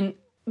 I mean,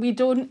 we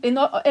done in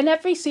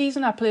every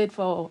season I played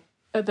for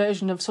a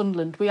version of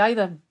Sunderland, we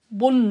either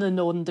won the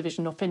Northern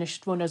Division or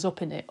finished runners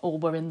up in it, or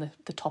were in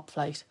the top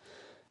flight.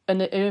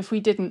 And if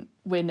we didn't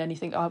win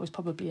anything, I was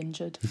probably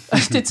injured. I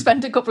did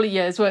spend a couple of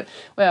years where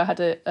I had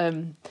a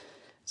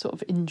sort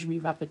of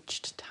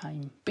injury-ravaged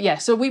time. But yeah,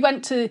 so we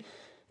went to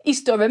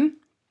East Durham.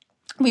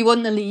 We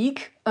won the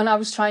league, and I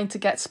was trying to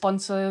get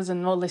sponsors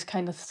and all this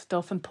kind of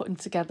stuff, and putting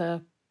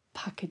together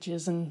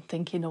packages and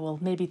thinking, oh, well,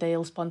 maybe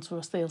they'll sponsor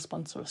us.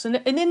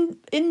 And in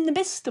the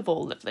midst of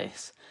all of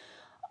this,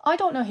 I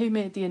don't know who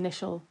made the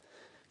initial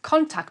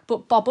contact,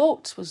 but Bob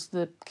Oates was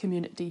the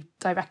community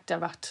director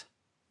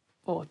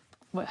or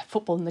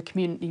football in the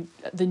community,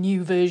 the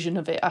new version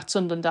of it at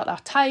Sunderland at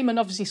that time. And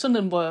obviously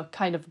Sunderland were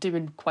kind of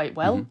doing quite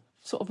well,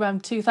 sort of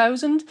around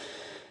 2000.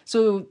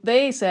 So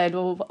they said,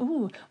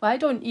 well, why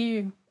don't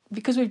you,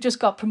 because we've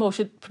just got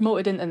promoted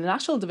into the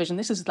national division,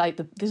 this is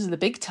the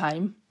big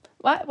time.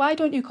 Why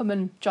don't you come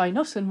and join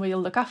us, and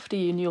we'll look after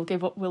you, and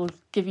we'll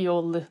give you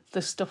all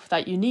the stuff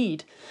that you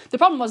need. The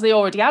problem was they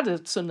already had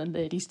a Sunderland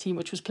ladies team,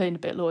 which was playing a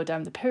bit lower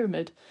down the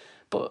pyramid,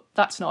 but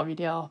that's not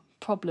really our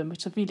problem.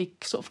 It's a really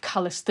sort of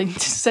callous thing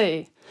to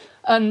say.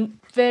 And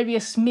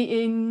various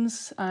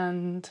meetings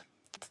and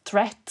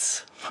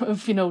threats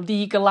of,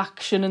 legal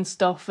action and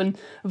stuff, and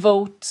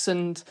votes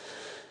and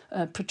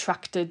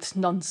protracted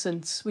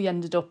nonsense. We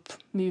ended up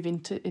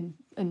moving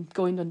and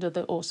going under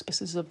the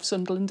auspices of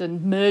Sunderland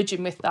and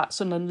merging with that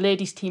Sunderland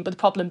ladies team. But the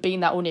problem being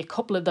that only a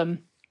couple of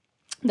them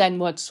then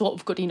were sort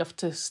of good enough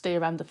to stay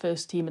around the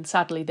first team, and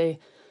sadly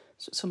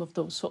some of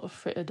those sort of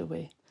frittered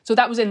away. So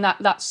that was in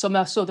that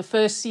summer. So the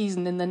first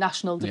season in the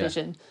national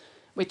division,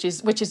 which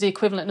is the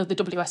equivalent of the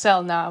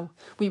WSL now,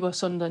 we were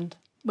Sunderland,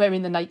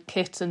 wearing the night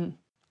kit, and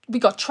we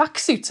got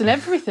tracksuits and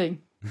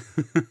everything.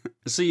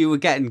 So you were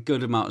getting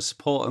good amount of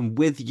support, and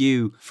with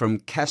you from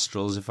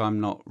Kestrels, if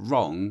I'm not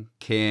wrong,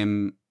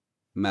 came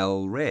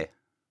Mel Ray.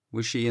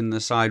 Was she in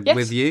the side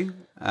with you?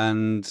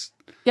 And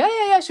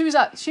yeah. She was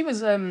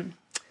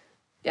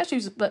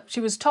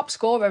top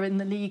scorer in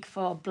the league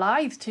for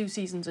Blythe 2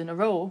 seasons in a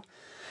row.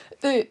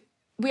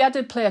 We had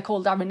a player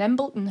called Aaron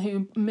Embleton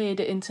who made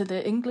it into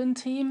the England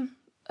team.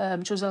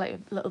 She was a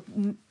little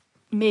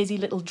mazy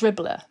little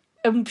dribbler.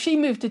 And she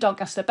moved to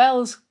Doncaster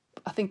Bells,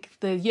 I think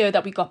the year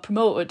that we got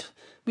promoted.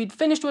 We'd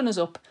finished runners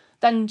up,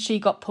 then she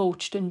got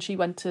poached and she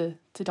went to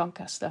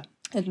Doncaster.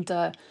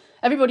 And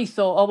everybody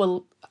thought, oh,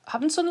 well,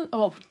 haven't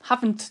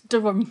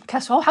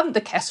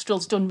the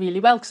Kestrels done really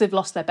well because they've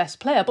lost their best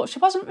player? But she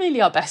wasn't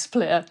really our best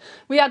player.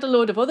 We had a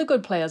load of other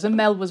good players, and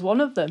Mel was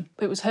one of them.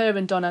 It was her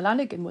and Donna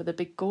Lanigan were the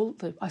big goal.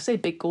 I say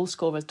big goal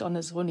scorers.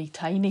 Donna's only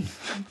tiny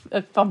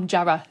from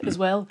Jarrah as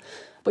well.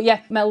 But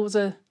yeah, Mel was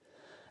a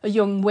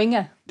young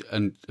winger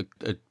and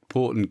a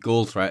potent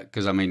goal threat.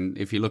 Because I mean,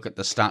 if you look at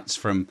the stats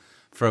from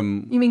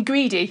you mean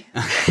greedy?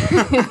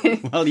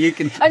 Well, you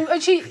can. And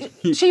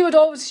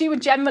she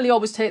would generally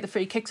always take the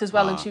free kicks as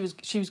well, and she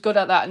was good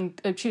at that,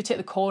 and she would take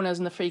the corners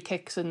and the free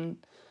kicks, and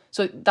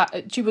so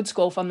that she would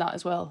score from that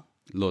as well.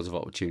 Loads of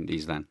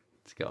opportunities then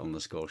to get on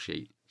the score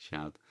sheet.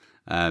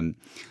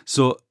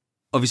 So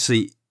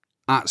obviously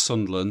at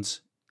Sunderland,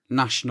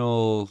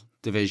 National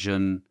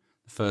Division,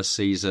 first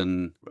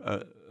season,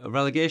 a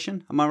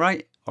relegation. Am I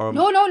right?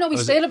 No, we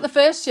stayed up the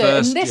first year,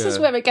 and this is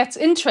where it gets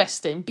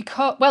interesting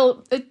because,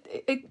 well,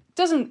 it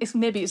doesn't.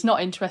 It's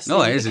not interesting.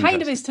 No, it is. It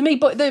kind of is to me,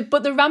 but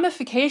the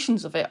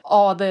ramifications of it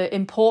are the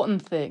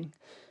important thing.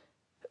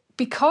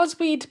 Because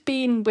we'd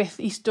been with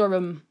East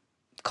Durham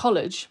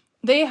College,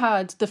 they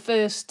had the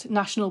first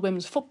National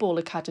Women's Football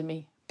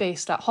Academy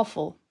based at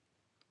Hoffel.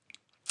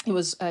 It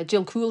was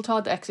Jill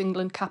Coulthard, the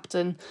ex-England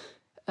captain,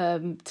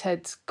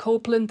 Ted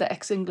Copeland, the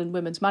ex-England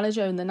women's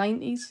manager in the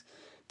 90s.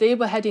 They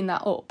were heading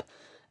that up.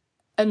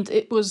 And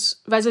it was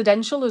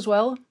residential as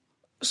well.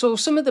 So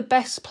some of the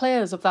best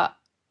players of that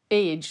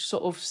age,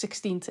 sort of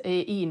 16 to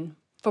 18,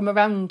 from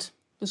around,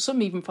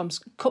 some even from,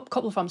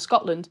 couple from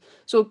Scotland.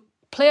 So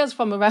players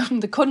from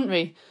around the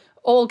country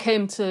all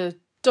came to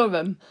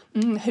Durham.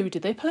 Who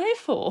did they play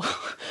for?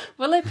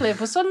 Well, they played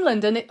for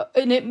Sunderland, and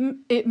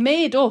it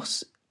made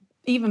us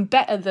even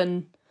better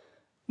than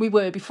we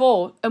were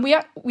before. And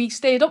we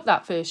stayed up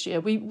that first year.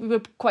 We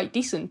were quite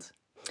decent.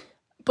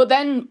 But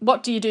then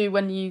what do you do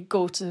when you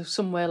go to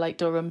somewhere like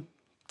Durham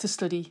to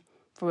study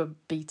for a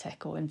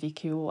BTEC or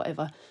NVQ or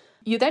whatever?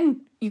 You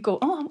go,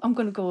 oh, I'm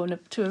going to go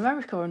to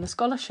America on a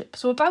scholarship.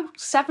 So about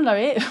 7 or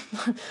 8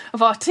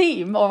 of our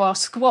team or our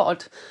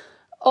squad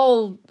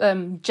all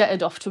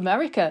jetted off to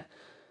America.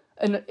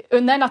 And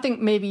then I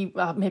think maybe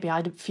I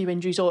had a few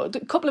injuries, or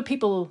a couple of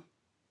people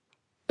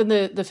in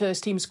the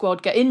first team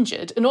squad get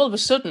injured, and all of a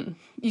sudden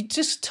you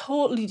just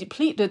totally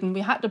depleted, and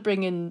we had to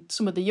bring in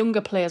some of the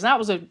younger players.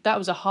 And that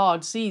was a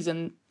hard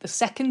season. The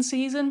second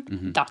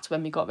season, that's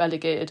when we got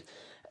relegated,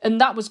 and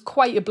that was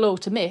quite a blow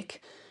to Mick,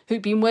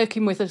 who'd been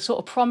working with a sort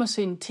of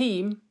promising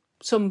team,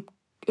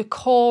 a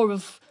core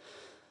of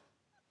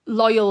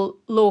loyal,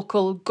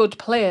 local, good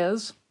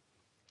players,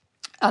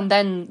 and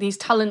then these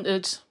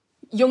talented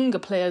younger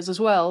players as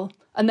well,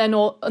 and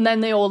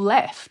then they all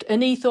left,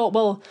 and he thought,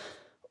 well,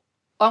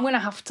 I'm going to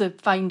have to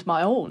find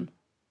my own,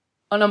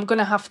 and I'm going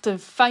to have to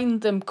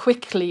find them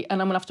quickly,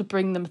 and I'm going to have to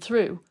bring them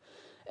through.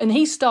 And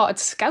he started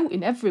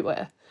scouting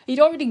everywhere. He'd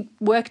already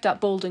worked at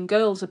Bolden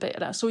Girls a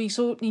bit, so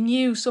he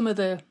knew some of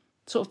the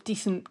sort of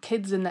decent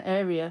kids in the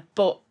area,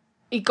 but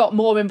he got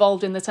more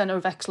involved in the Centre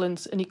of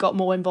Excellence, and he got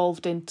more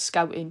involved in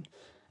scouting,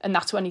 and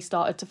that's when he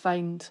started to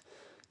find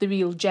the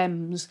real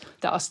gems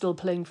that are still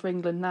playing for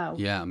England now.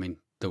 Yeah, I mean,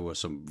 there were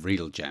some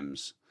real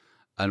gems.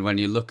 And when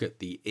you look at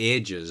the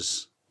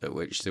ages at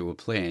which they were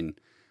playing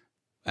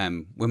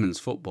women's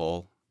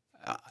football,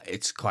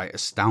 it's quite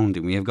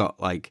astounding. We have got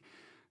like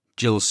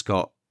Jill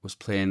Scott was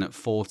playing at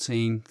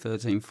 13,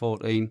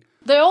 14.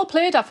 They all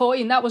played at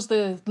 14. That was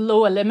the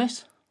lower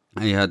limit.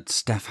 And you had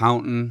Steph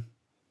Houghton,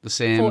 the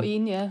same.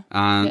 14, yeah.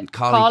 And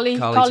Carly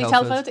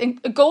Telford,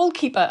 a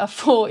goalkeeper at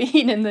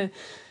 14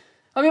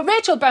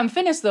 Rachel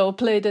Brown-Finnis, though,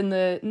 played in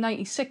the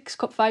 96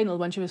 Cup final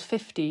when she was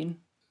 15.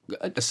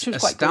 She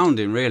was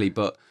astounding, really,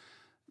 but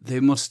they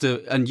must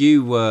have, and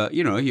you were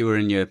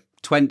in your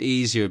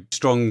 20s, you're a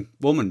strong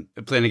woman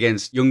playing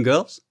against young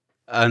girls,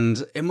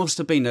 and it must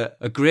have been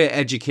a great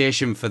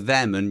education for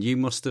them, and you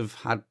must have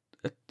had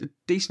a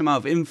decent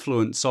amount of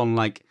influence on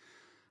like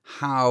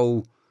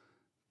how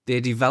they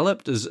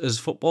developed as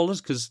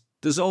footballers, because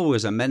there's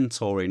always a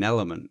mentoring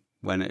element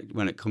when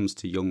it comes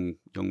to young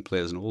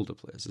players and older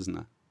players, isn't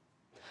there?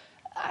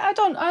 I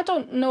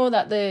don't know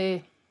that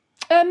they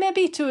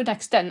maybe to an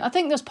extent. I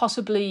think there's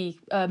possibly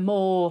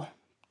more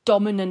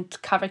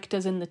dominant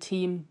characters in the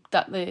team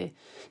that they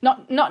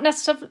not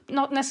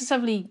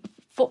necessarily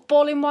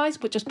footballing wise,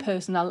 but just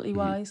personality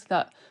wise.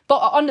 But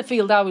on the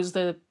field,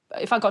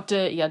 if I got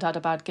dirty, I'd had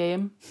a bad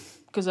game,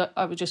 because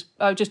I was just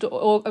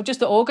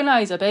the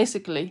organizer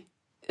basically.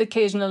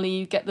 Occasionally,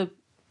 you get to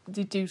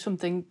do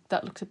something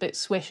that looks a bit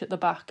swish at the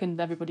back, and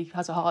everybody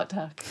has a heart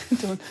attack.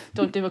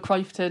 don't do a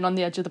Cruyff turn on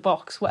the edge of the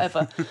box,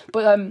 whatever.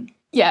 But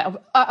yeah,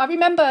 I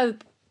remember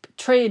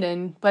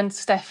training when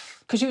Steph,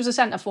 because she was a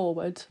centre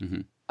forward.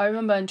 Mm-hmm. I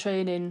remember in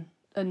training,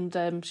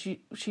 and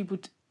she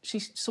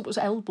was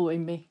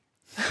elbowing me,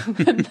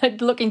 and then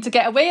looking to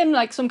get away in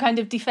like some kind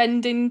of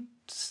defending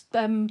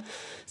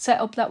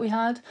setup that we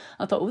had.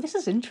 I thought, oh, this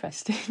is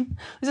interesting.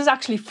 This is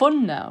actually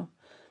fun now,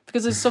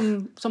 because there's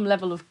some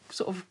level of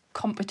sort of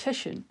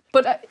competition.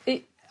 But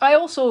I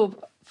also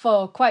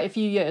for quite a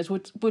few years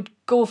would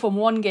go from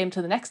one game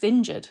to the next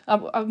injured.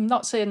 I'm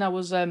not saying I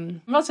was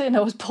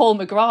Paul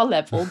McGrath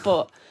level,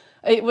 but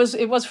it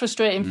was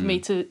frustrating for me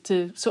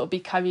to sort of be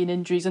carrying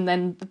injuries and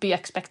then be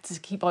expected to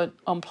keep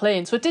on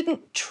playing. So I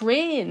didn't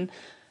train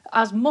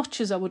as much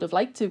as I would have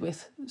liked to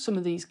with some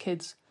of these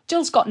kids.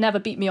 Jill Scott never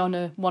beat me on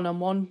a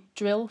one-on-one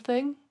drill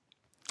thing.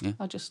 Yeah.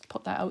 I'll just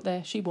put that out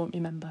there. She won't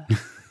remember.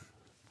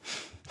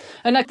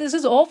 And this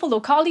is awful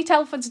though. Carly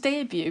Telford's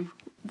debut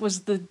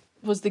was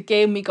the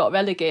game we got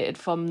relegated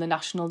from the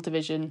National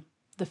Division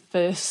the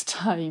first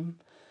time.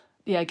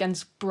 Yeah,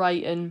 against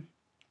Brighton.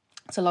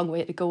 It's a long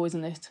way to go,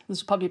 isn't it?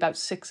 There's probably about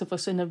 6 of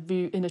us in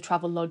a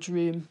travel lodge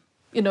room.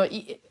 You know,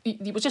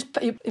 it was just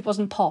it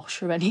wasn't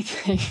posh or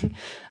anything.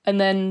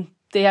 And then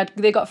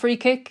they got a free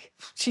kick.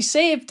 She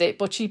saved it,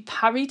 but she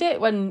parried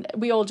it when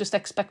we all just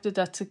expected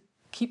her to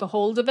keep a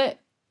hold of it.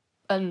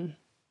 And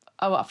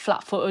I was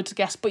flat-footed, I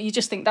guess. But you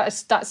just think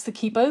that's the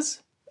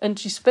keeper's. And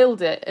she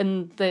spilled it,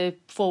 and the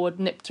forward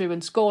nipped through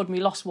and scored, and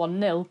we lost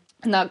 1-0.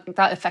 And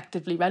that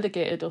effectively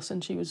relegated us,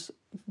 and she was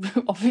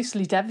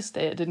obviously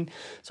devastated and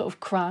sort of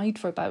cried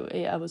for about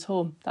 8 hours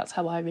home. That's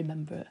how I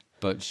remember it.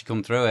 But she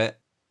come through it.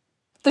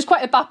 There's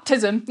quite a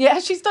baptism. Yeah,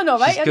 she's done all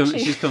right, hasn't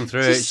she? She's come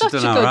through it. She's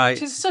done all right.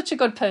 She's such a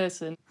good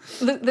person.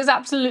 There's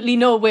absolutely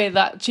no way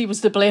that she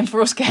was to blame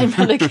for us getting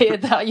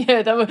relegated that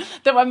year.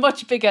 There were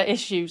much bigger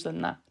issues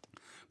than that.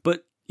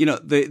 But, you know,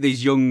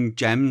 these young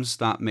gems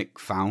that Mick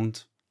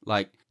found,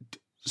 like,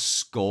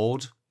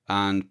 scored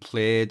and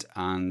played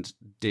and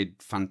did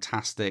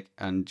fantastic,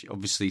 and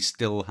obviously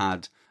still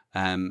had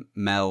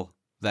Mel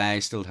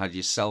there, still had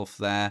yourself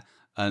there,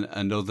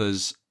 and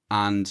others,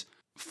 and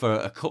for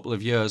a couple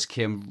of years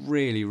came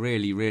really,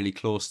 really, really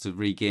close to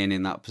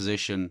regaining that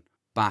position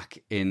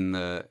back in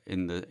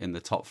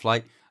the top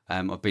flight.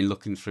 I've been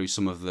looking through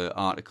some of the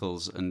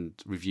articles and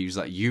reviews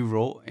that you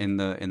wrote in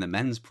the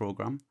men's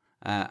programme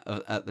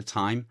at the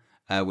time,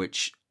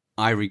 which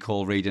I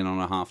recall reading on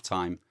a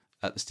half-time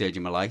at the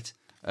Stadium of Light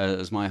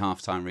as my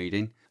half-time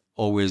reading.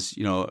 Always,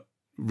 you know,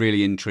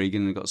 really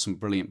intriguing, and got some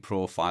brilliant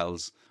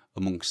profiles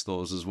amongst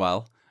those as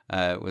well,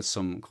 with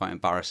some quite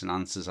embarrassing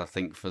answers, I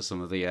think, for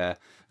some of the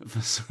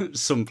for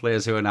some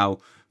players who are now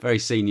very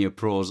senior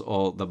pros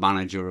or the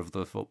manager of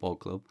the football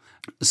club.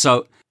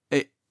 So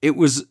it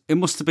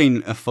must have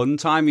been a fun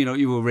time. You know,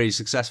 you were really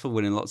successful,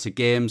 winning lots of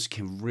games,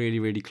 came really,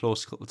 really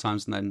close a couple of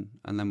times, and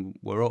then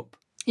we're up.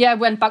 Yeah,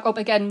 went back up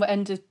again.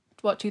 Ended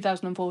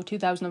 2004,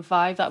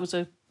 2005. That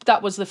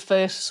was the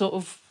first sort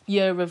of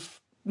year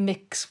of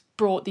Mick's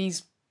brought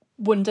these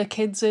wonder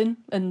kids in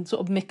and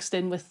sort of mixed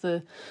in with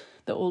the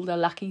older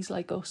lackeys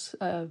like us.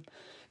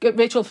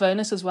 Rachel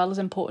Furness as well is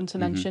important to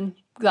mention.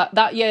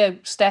 That year,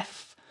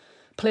 Steph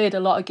played a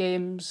lot of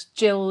games.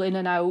 Jill in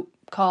and out,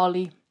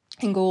 Carly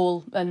in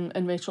goal,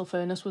 and Rachel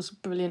Furness was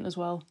brilliant as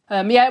well.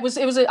 It was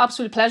an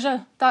absolute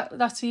pleasure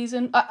that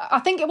season.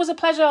 I think it was a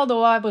pleasure,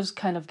 although I was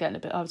kind of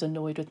I was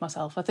annoyed with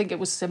myself. I think it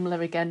was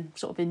similar again,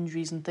 sort of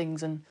injuries and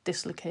things and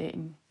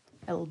dislocating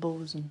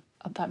elbows, and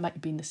that might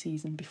have been the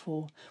season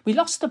before. We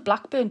lost to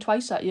Blackburn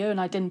twice that year,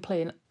 and I didn't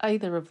play in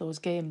either of those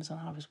games, and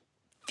I was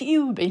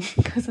fuming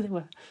because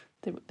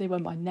they were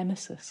my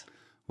nemesis.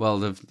 Well,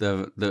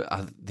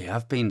 they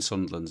have been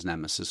Sunderland's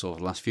nemesis over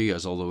the last few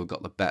years, although we've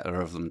got the better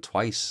of them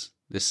twice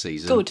this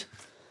season. Good.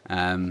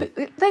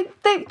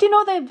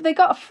 They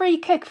got a free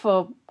kick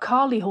for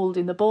Carly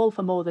holding the ball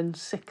for more than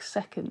 6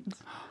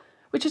 seconds,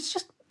 which is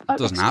just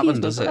doesn't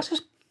happen, does it? That's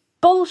just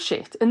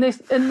bullshit. And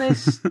they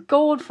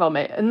scored from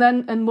it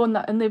and won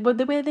that. And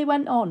the way they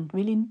went on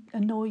really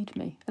annoyed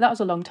me. And that was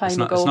a long time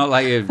ago. It's not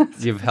like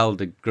you've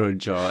held a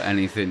grudge or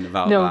anything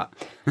about that.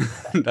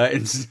 That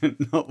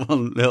incident, not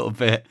one little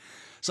bit.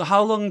 So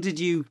how long did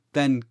you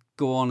then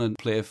go on and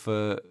play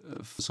for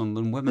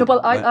Sunderland Women?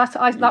 Well,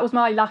 that was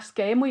my last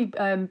game. We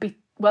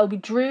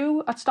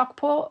drew at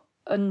Stockport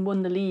and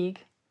won the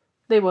league.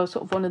 They were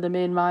sort of one of the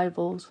main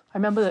rivals. I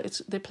remember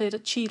that they played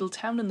at Cheadle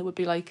Town, and there would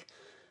be like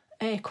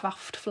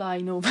aircraft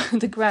flying over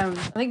the ground.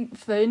 I think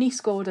Fernie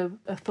scored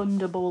a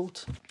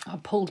thunderbolt. I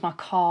pulled my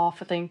calf,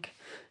 I think.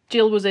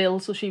 Jill was ill,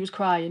 so she was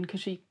crying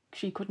because she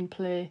couldn't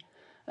play.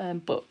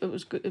 But it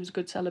was good. It was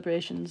good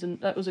celebrations, and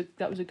that was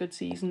a good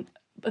season.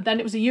 But then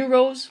it was the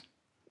Euros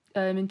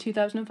in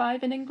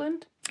 2005 in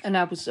England, and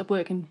I was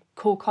working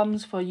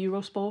co-coms for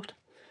Eurosport,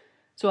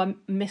 so I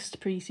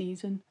missed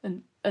pre-season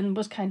and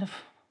was kind of,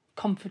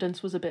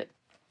 confidence was a bit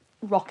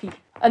rocky.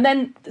 And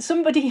then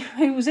somebody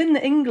who was in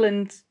the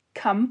England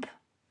camp,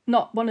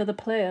 not one of the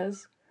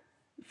players,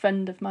 a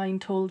friend of mine,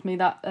 told me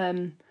that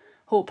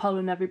Hope Powell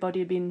and everybody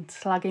had been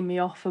slagging me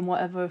off and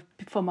whatever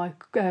for my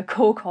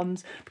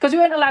co-coms, because we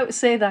weren't allowed to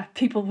say that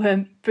people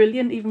weren't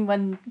brilliant even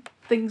when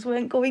things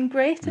weren't going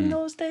great in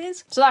those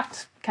days. So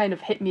that kind of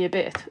hit me a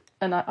bit,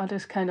 and I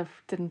just kind of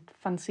didn't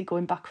fancy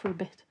going back for a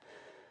bit.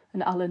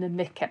 And Alan and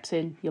Mick kept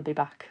saying, "You'll be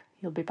back,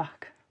 you'll be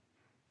back."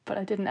 But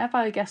I didn't ever,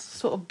 I guess,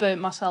 sort of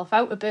burnt myself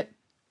out a bit.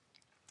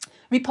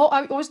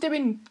 I was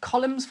doing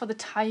columns for the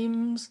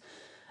Times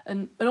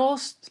and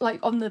also like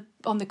on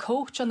the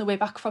coach on the way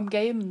back from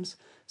games.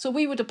 So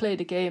we would have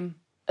played a game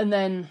And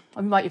then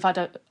I might have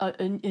had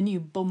a new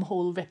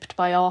bumhole ripped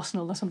by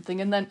Arsenal or something.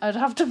 And then I'd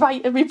have to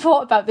write a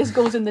report about this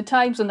goes in the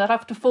Times, and I'd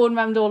have to phone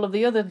around all of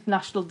the other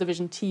National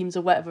Division teams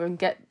or whatever and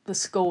get the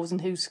scores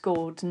and who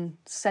scored and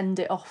send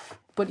it off.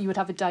 But you would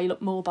have a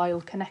dial-up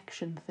mobile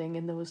connection thing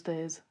in those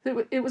days. I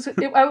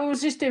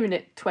was just doing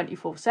it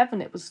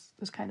 24/7. It was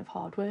kind of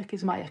hard work,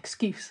 is my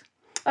excuse.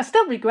 I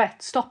still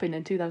regret stopping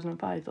in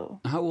 2005, though.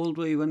 How old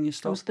were you when you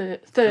stopped? I was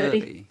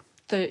 30.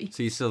 30.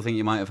 So you still think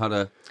you might have had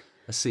a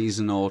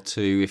season or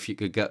two if you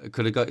could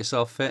have got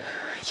yourself fit?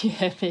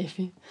 Yeah,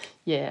 maybe.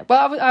 Yeah.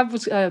 Well, I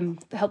was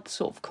helped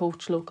sort of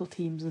coach local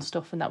teams and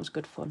stuff, and that was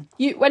good fun.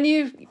 When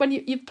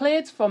you've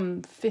played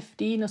from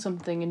 15 or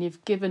something, and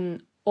you've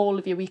given all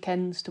of your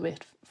weekends to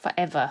it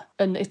forever,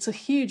 and it's a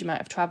huge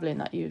amount of travelling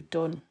that you've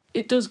done.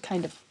 It does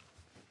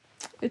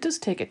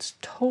take its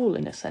toll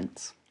in a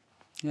sense.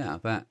 Yeah, I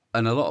bet.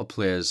 And a lot of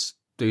players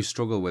do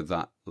struggle with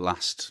that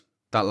last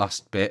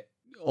bit,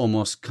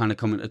 almost kind of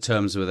coming to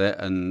terms with it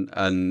and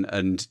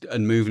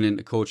moving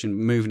into coaching,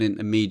 moving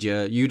into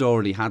media. You'd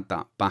already had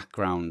that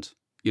background,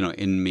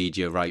 in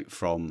media right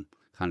from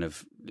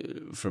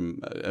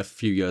a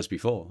few years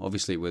before,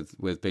 obviously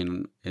with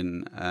being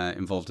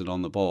involved in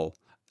On the Ball.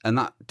 And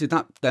did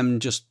that then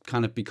just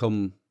kind of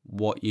become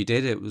what you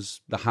did? It was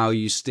how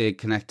you stayed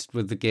connected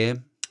with the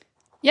game?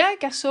 Yeah, I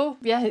guess so.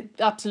 Yeah,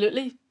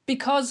 absolutely.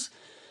 Because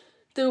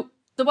there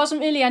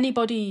wasn't really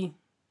anybody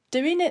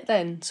doing it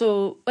then.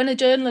 So when a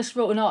journalist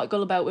wrote an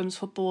article about women's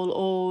football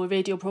or a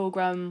radio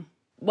programme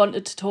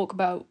wanted to talk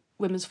about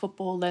women's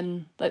football,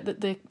 then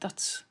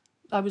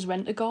I was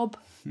rent-a-gob.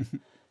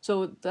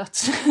 So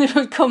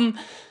they'd come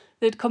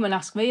and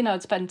ask me, and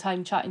I'd spend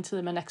time chatting to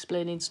them and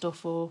explaining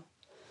stuff, or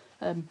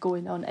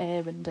going on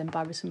air and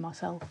embarrassing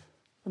myself.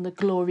 And the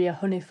Gloria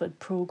Hunniford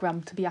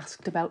programme to be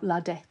asked about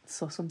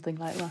ladettes or something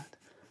like that.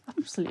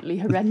 Absolutely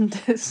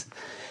horrendous.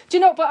 Do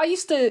you know, but I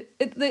used to...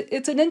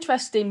 It's an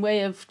interesting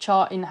way of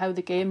charting how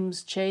the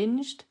game's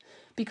changed,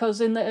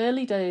 because in the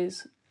early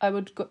days, I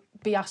would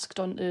be asked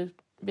onto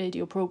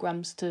radio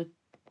programmes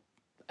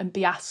and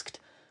be asked,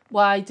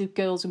 why do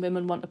girls and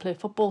women want to play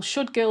football?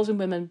 Should girls and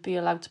women be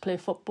allowed to play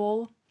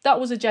football? That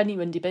was a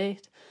genuine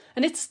debate.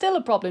 And it's still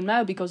a problem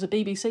now because the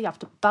BBC have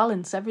to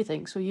balance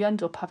everything, so you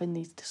end up having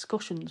these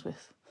discussions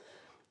with...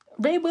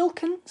 Ray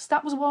Wilkins,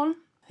 that was one.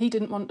 He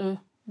didn't want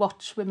to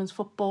watch women's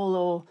football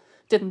or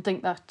didn't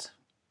think that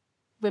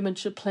women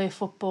should play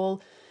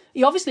football.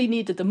 He obviously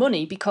needed the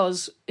money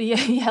because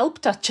he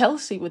helped at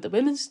Chelsea with the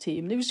women's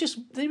team. They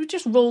would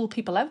just roll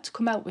people out to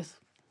come out with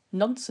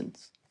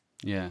nonsense.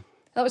 Yeah.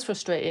 That was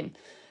frustrating.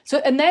 So,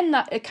 and then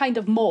it kind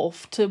of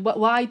morphed to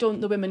why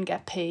don't the women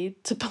get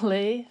paid to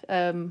play?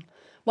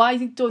 Why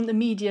don't the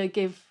media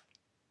give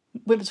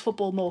women's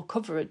football more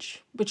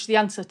coverage? Which the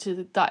answer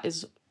to that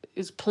is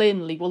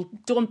plainly, well,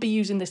 don't be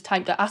using this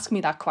time to ask me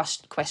that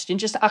question.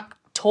 Just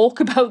talk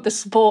about the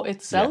sport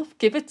itself. Yeah.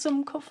 Give it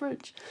some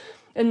coverage.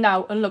 And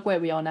look where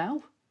we are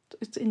now.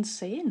 It's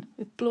insane.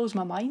 It blows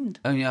my mind.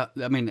 Oh yeah,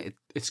 I mean,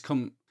 it's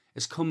come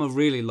a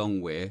really long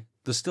way.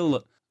 There's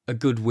still a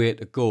good way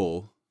to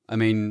go. I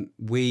mean,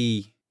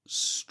 we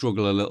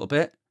struggle a little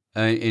bit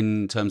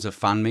in terms of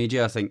fan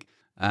media. I think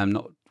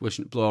not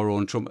wishing to blow our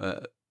own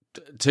trumpet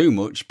too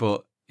much,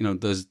 but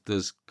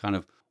there's kind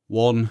of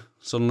one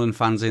Sunderland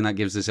fanzine that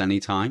gives us any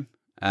time,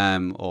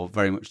 or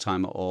very much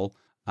time at all.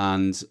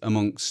 And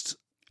amongst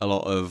a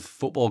lot of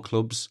football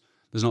clubs,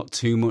 there's not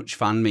too much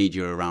fan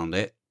media around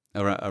it,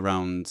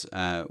 around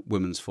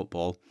women's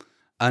football.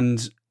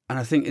 And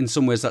I think in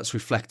some ways that's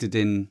reflected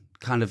in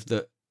kind of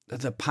the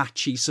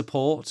patchy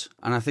support.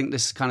 And I think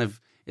this kind of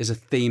is a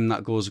theme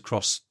that goes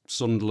across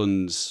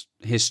Sunderland's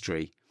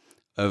history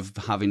of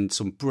having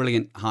some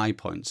brilliant high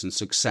points and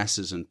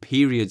successes and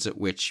periods at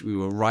which we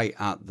were right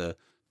at the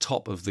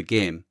top of the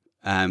game,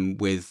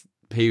 with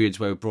periods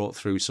where we brought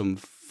through some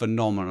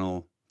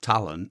phenomenal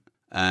talent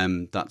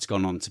that's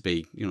gone on to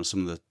be,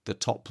 some of the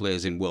top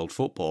players in world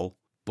football,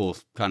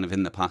 both kind of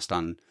in the past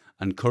and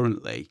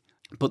currently.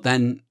 But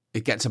then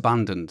it gets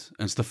abandoned,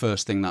 and it's the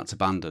first thing that's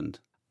abandoned.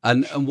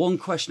 And one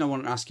question I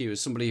want to ask you, as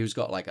somebody who's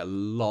got like a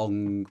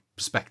long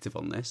perspective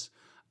on this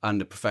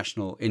and a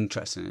professional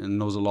interest in it and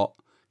knows a lot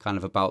kind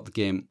of about the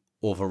game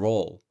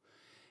overall,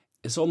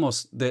 it's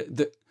almost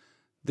the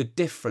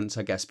difference,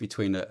 I guess,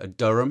 between a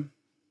Durham,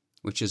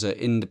 which is an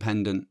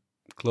independent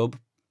club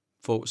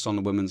focused on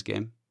the women's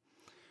game,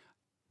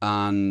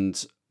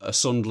 and a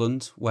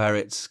Sunderland, where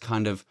it's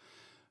kind of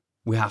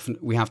we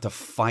have to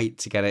fight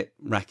to get it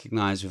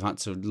recognised. We've had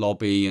to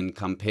lobby and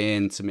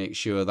campaign to make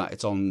sure that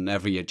it's on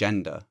every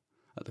agenda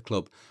at the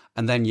club.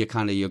 And then you're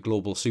kind of your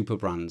global super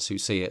brands who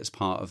see it as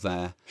part of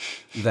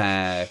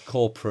their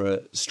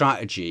corporate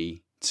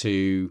strategy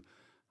to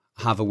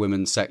have a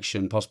women's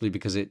section, possibly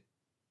because it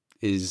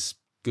is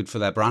good for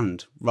their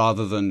brand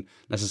rather than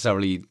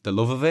necessarily the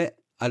love of it.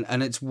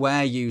 And it's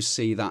where you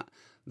see that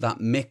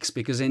mix,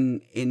 because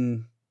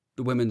in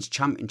the women's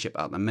championship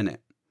at the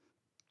minute,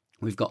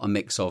 we've got a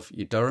mix of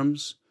your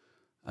Durhams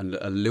and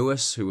a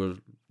Lewis, who are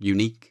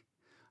unique,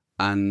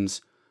 and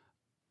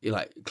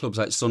like clubs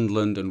like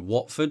Sunderland and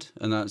Watford,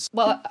 and that's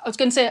Well, I was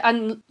going to say,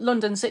 and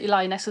London City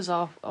Lionesses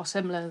are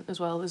similar as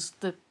well as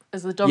the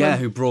Durham.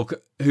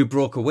 who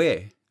broke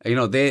away. You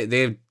know,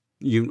 they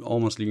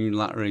almost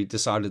unilaterally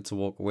decided to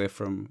walk away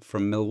from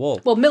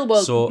Millwall. Well,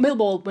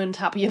 Millwall weren't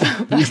happy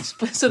about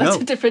that, so that's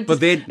a different.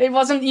 But it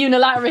wasn't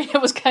unilaterally;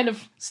 it was kind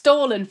of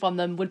stolen from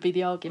them. Would be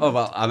the argument. Oh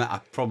well,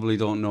 I probably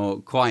don't know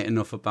quite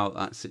enough about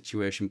that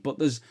situation, but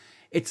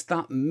it's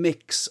that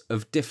mix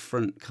of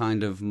different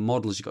kind of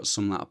models. You've got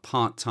some that are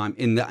part-time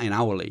in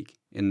our league,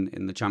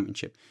 in the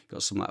Championship. You've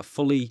got some that are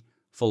fully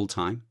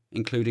full-time,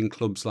 including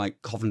clubs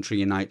like Coventry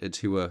United,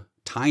 who are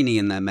tiny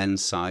in their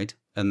men's side,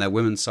 and their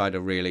women's side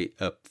are really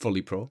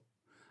fully pro.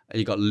 And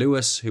you've got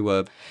Lewis, who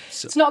are...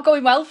 It's not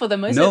going well for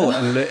them, is it? No,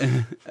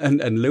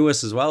 and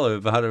Lewis as well,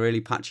 who've had a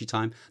really patchy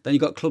time. Then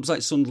you've got clubs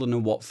like Sunderland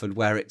and Watford,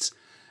 where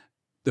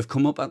they've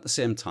come up at the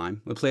same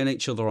time. We're playing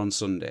each other on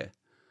Sunday,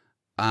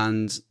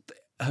 and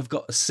have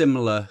got a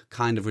similar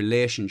kind of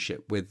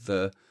relationship with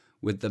the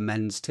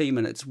men's team,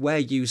 and it's where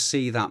you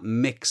see that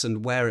mix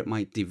and where it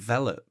might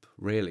develop,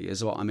 really,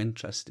 is what I'm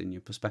interested in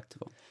your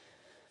perspective on.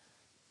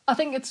 I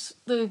think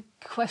the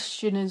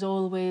question is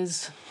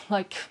always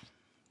like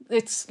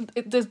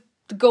the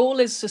goal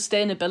is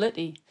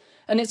sustainability,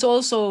 and it's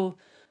also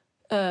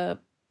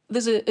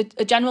there's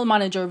a general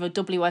manager of a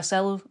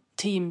WSL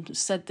team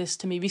said this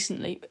to me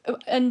recently,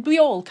 and we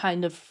all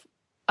kind of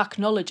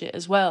acknowledge it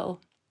as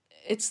well.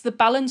 It's the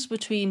balance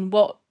between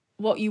what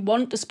you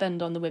want to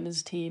spend on the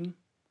women's team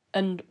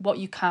and what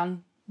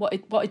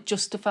it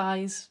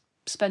justifies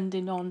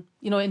spending on,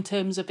 in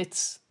terms of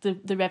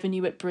the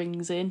revenue it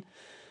brings in.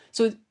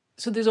 So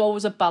there's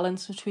always a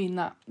balance between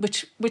that,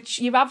 which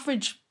your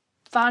average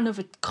fan of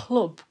a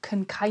club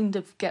can kind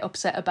of get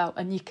upset about,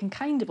 and you can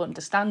kind of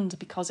understand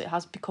because it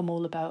has become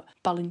all about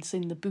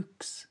balancing the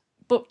books.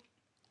 But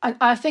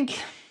I think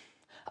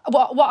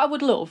what I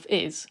would love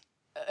is,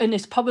 and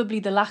it's probably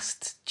the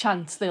last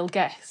chance they'll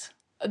get.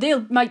 They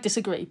might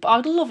disagree, but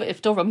I'd love it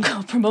if Durham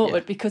got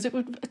promoted, because it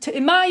would,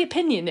 in my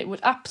opinion, it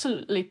would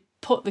absolutely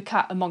put the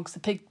cat amongst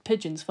the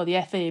pigeons for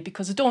the FA,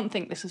 because I don't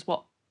think this is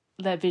what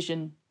their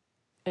vision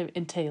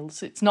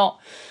entails. It's not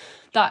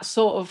that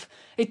sort of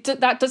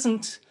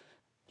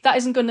that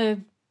isn't going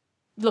to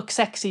look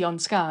sexy on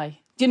Sky.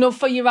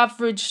 For your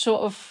average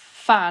sort of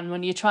fan,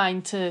 when you're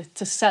trying to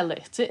sell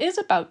it is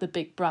about the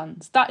big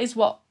brands. That is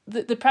what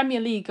the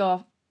Premier League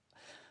are.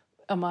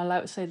 Am I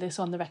allowed to say this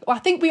on the record? Well, I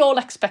think we all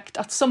expect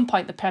at some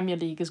point the Premier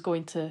League is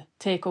going to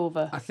take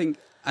over. I think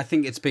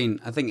it's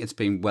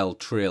been well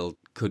trailed.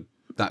 Could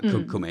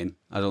come in?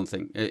 I don't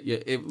think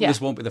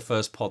this won't be the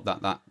first pod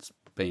that's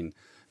been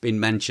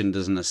mentioned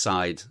as an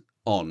aside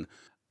on.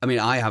 I mean,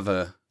 I have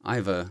a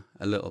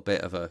little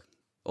bit of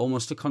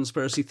almost a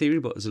conspiracy theory,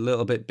 but it's a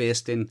little bit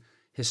based in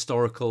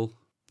historical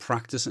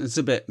practice, and it's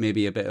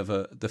maybe a bit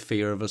of the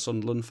fear of a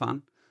Sunderland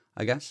fan,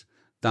 I guess,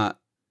 that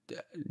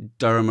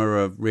Durham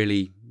are a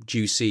really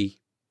juicy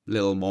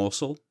little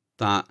morsel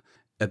that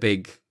a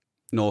big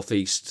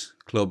northeast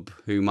club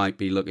who might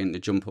be looking to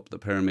jump up the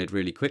pyramid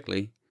really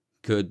quickly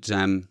could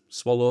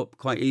swallow up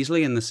quite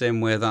easily, in the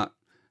same way that,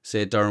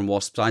 say, Durham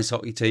Wasps ice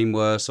hockey team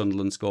were,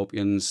 Sunderland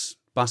Scorpions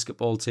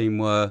basketball team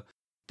were,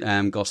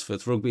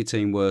 Gosforth rugby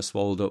team were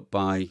swallowed up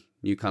by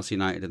Newcastle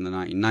United in the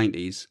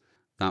 1990s,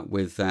 that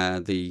with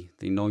the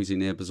noisy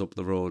neighbours up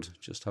the road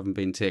just haven't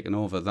been taken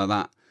over,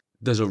 that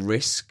there's a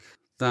risk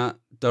that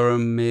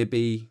Durham may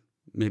be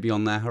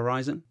on their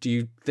horizon. Do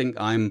you think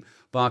I'm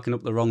barking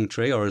up the wrong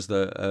tree, or is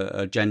there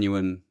a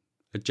genuine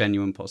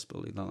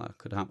possibility that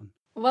could happen?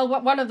 Well,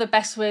 one of the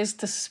best ways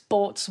to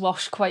sports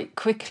wash quite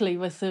quickly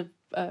with the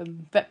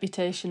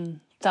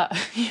reputation that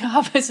you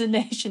have as a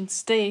nation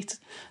state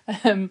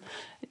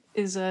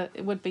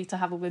it would be to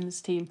have a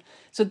women's team.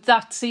 So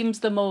that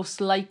seems the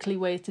most likely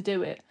way to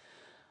do it.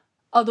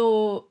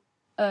 Although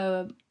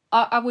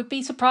I would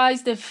be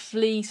surprised if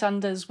Lee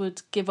Sanders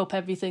would give up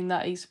everything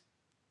that he's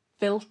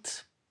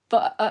built.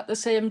 But at the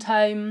same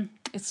time,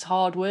 it's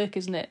hard work,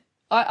 isn't it?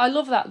 I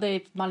love that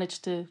they've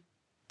managed to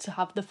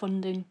have the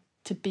funding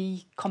to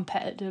be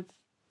competitive,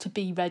 to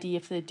be ready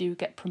if they do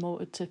get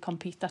promoted to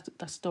compete.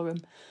 That's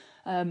Durham.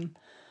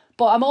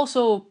 But I'm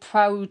also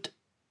proud.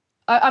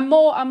 I'm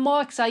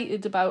more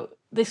excited about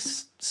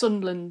this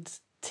Sunderland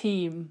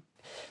team.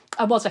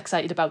 I was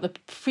excited about the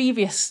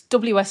previous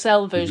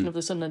WSL version of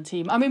the Sunderland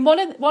team. I mean,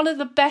 one of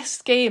the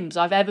best games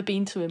I've ever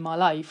been to in my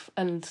life,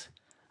 and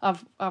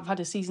I've had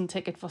a season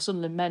ticket for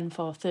Sunderland men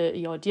for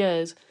 30 odd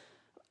years.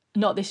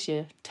 Not this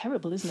year.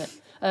 Terrible,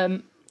 isn't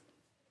it?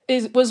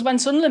 Was when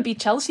Sunderland beat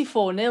Chelsea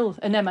 4-0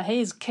 and Emma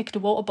Hayes kicked a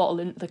water bottle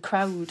into the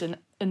crowd,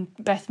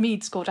 and Beth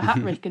Mead scored a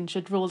hat-trick and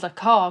she'd rolled her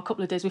car a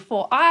couple of days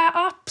before.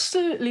 I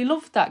absolutely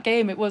loved that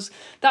game. It was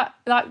that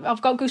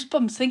I've got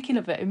goosebumps thinking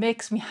of it. It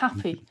makes me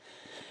happy.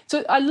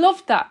 So I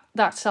loved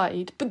that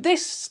side. But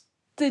this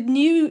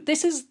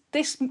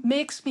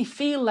makes me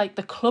feel like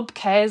the club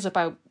cares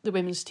about the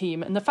women's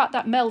team, and the fact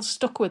that Mel's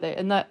stuck with it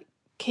and that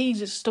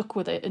Keys is stuck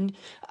with it and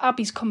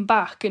Abby's come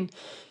back, and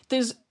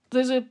there's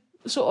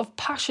sort of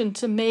passion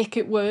to make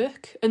it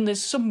work, and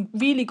there's some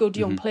really good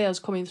young players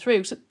coming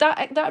through. So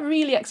that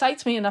really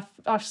excites me, and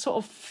I sort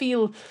of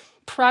feel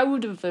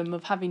proud of them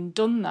of having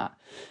done that.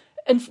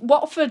 And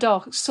Watford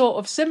are sort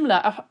of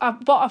similar.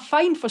 What I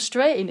find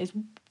frustrating is,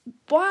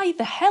 why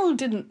the hell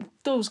didn't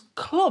those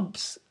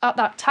clubs at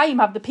that time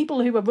have the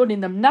people who are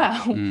running them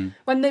now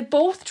when they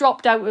both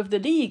dropped out of the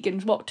league in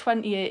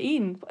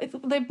 2018?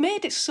 They've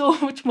made it so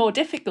much more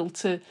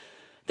difficult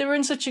they were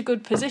in such a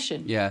good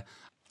position. Yeah.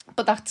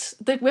 But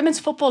the women's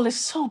football is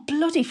so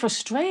bloody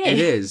frustrating. It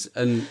is,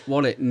 and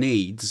what it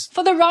needs...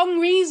 For the wrong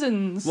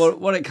reasons.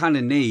 What it kind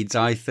of needs,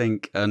 I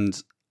think, and,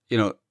 you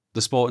know,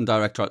 the sporting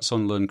director at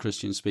Sunderland,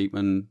 Christian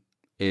Speakman,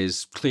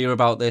 is clear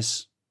about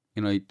this.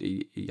 You know,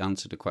 he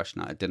answered a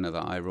question at a dinner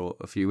that I wrote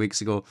a few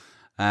weeks ago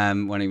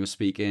when he was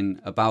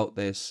speaking about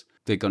this.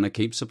 They're going to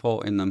keep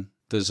supporting them.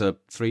 There's a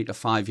 3 to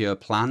 5 year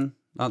plan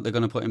that they're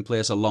going to put in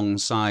place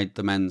alongside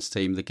the men's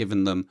team. They're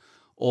giving them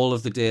all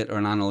of the data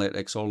and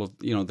analytics, all of,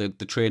 you know, the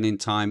training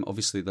time.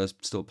 Obviously, there's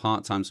still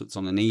part-time, so it's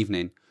on an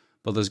evening.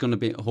 But there's going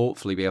to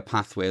hopefully be a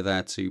pathway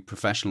there to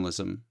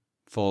professionalism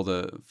for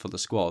the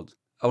squad.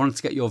 I wanted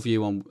to get your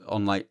view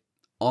on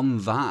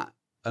that,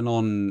 and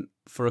on,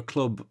 for a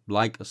club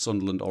like a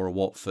Sunderland or a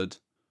Watford,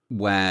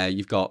 where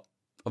you've got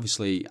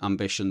obviously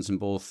ambitions in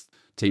both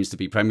teams to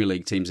be Premier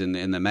League teams in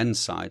the men's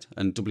side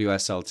and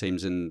WSL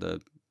teams in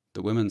the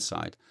women's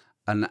side,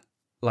 and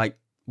like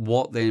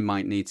what they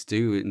might need to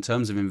do in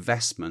terms of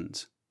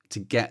investment to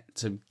get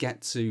to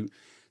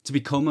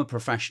become a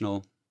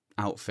professional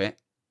outfit,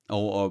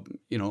 or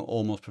you know,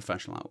 almost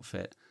professional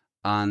outfit,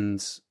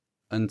 and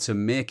to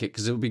make it,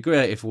 because it would be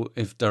great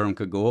if Durham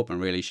could go up and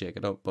really shake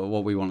it up. But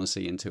what we want to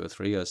see in 2 or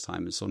 3 years'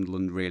 time is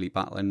Sunderland really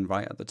battling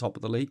right at the top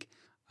of the league.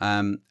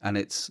 And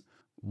it's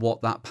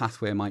what that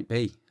pathway might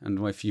be, and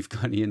if you've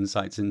got any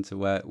insights into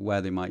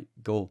where they might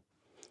go.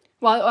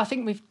 Well, I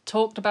think we've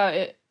talked about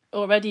it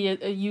already,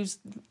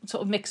 used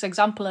sort of mixed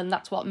example, and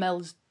that's what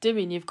Mel's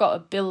doing. You've got to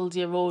build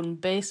your own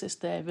basis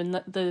there, and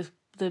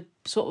the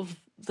sort of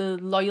the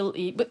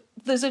loyalty. But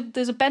there's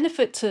a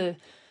benefit to...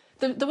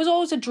 There was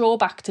always a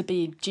drawback to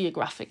being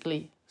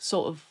geographically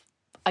sort of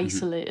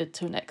isolated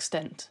to an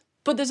extent.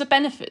 But there's a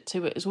benefit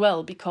to it as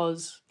well,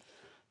 because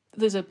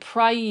there's a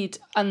pride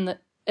and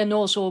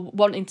also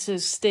wanting to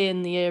stay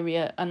in the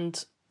area,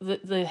 and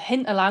the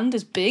hinterland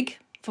is big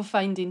for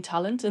finding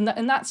talent, and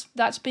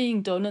that's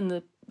being done, and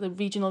the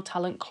regional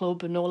talent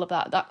club and all of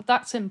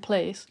that's in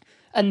place.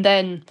 And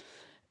then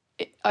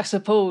I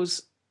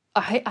suppose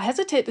I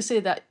hesitate to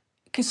say that,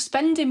 because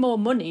spending more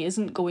money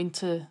isn't going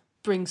to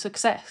bring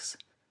success.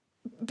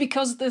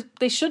 Because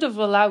they should have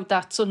allowed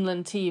that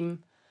Sunderland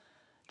team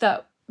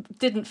that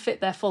didn't fit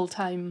their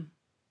full-time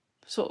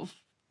sort of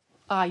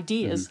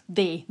ideas,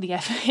 the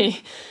FA,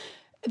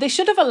 they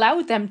should have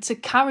allowed them to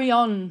carry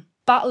on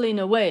battling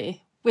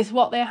away with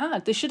what they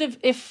had. They should have,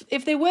 if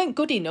they weren't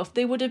good enough,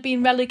 they would have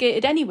been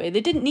relegated anyway.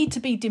 They didn't need to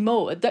be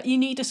demoted, that you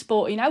need a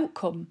sporting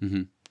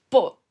outcome.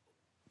 But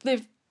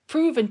they've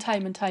proven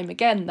time and time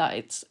again that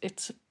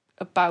it's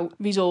about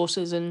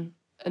resources and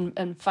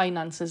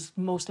finances,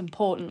 most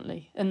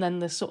importantly, and then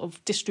the sort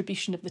of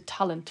distribution of the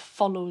talent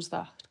follows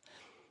that.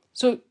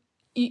 So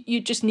you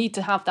just need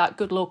to have that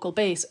good local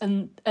base,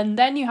 and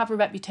then you have a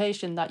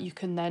reputation that you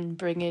can then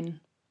bring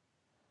in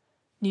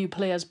new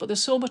players. But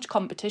there's so much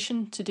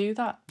competition to do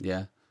that.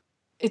 Yeah,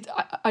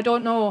 I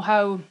don't know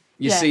how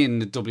you're seeing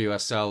the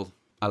WSL,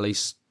 at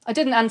least. I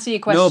didn't answer your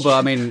question. No, but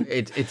I mean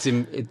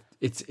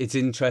It's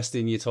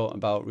interesting you're talking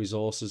about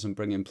resources and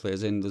bringing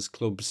players in. There's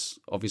clubs,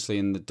 obviously,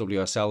 in the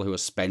WSL who are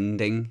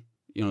spending,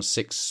 you know,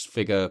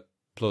 6-figure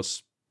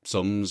plus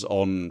sums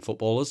on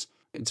footballers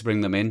to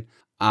bring them in.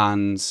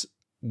 And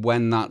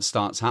when that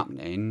starts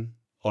happening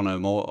on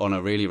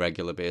a really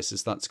regular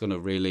basis, that's going to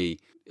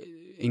really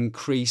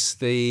increase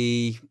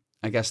the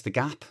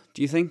gap,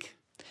 do you think?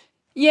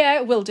 Yeah,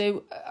 it will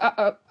do.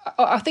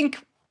 I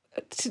think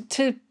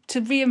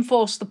to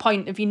reinforce the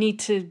point of you need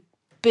to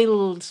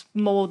build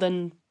more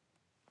than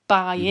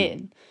buy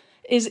in,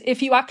 is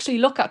if you actually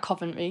look at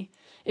Coventry,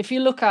 if you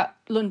look at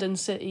London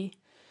City,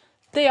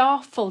 they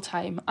are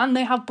full-time and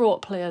they have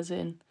brought players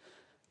in.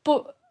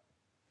 But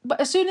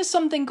as soon as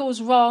something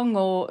goes wrong,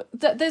 or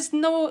there's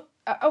no,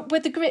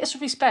 with the greatest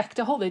respect,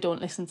 I hope they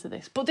don't listen to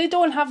this, but they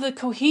don't have the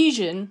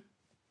cohesion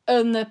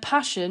and the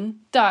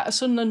passion that a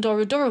Sunderland or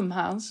a Durham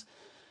has.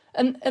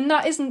 And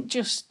that isn't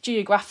just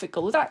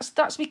geographical.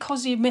 That's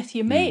because you're with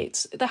your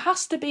mates. There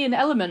has to be an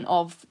element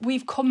of,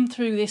 we've come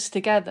through this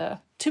together,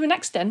 to an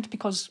extent,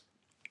 because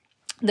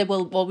there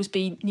will always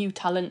be new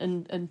talent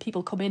and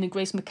people come in, and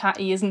Grace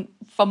McCarthy isn't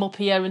from up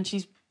here, and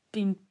she's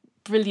been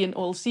brilliant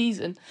all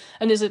season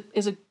and is a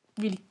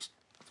really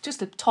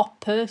just a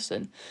top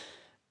person.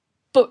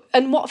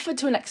 And Watford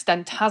to an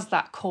extent has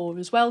that core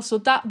as well. So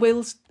that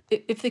will,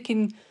 if they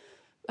can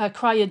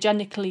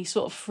cryogenically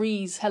sort of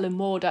freeze Helen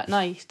Ward at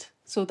night,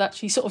 so that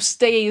she sort of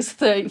stays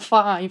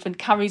 35 and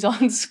carries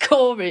on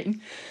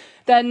scoring,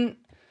 then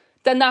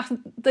that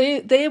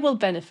they will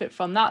benefit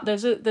from that.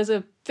 There's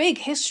a big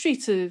history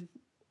to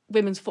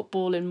women's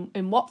football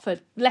in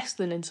Watford, less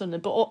than in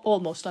Sunderland, but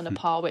almost on a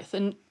par with.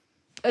 And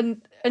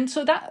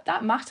so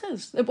that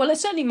matters. Well, it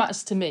certainly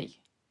matters to me.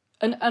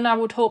 And I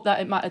would hope that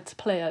it mattered to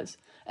players.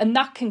 And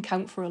that can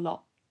count for a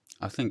lot.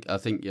 I think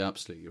you're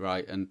absolutely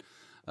right. And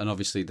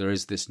obviously there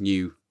is this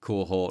new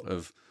cohort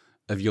of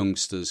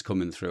youngsters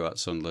coming through at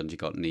Sunderland. You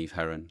got Niamh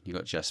Heron, you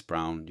got Jess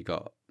Brown, you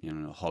got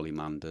Holly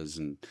Manders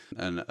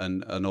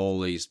and all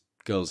these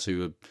girls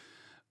who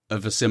are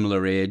of a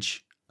similar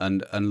age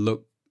and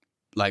look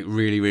like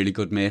really, really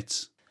good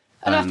mates.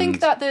 And I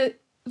think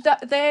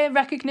that their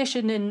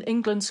recognition in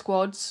England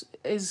squads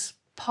is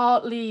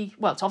partly,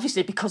 well, it's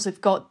obviously because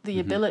they've got the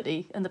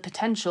ability and the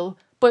potential,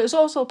 but it's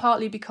also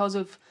partly because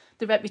of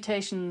the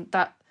reputation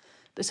that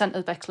the Centre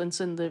of Excellence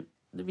and the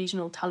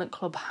Regional Talent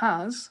Club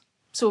has.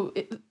 So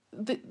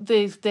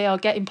they are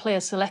getting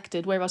players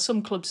selected, whereas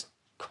some clubs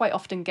quite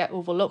often get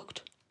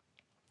overlooked.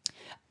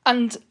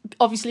 And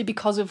obviously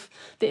because of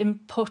the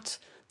input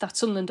that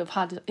Sunderland have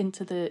had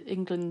into the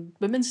England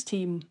women's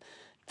team,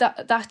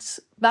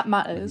 that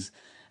matters.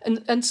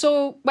 And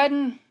so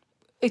when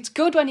it's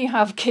good when you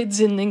have kids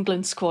in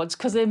England squads,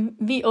 because they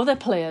meet other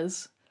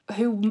players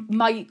who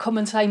might come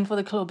and sign for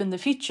the club in the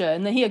future,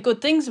 and they hear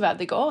good things about it.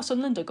 They go, oh,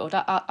 Sunderland are good,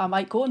 I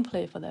might go and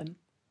play for them.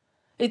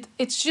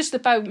 It's just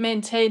about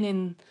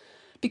maintaining,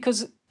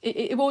 because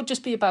it won't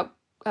just be about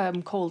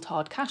cold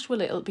hard cash,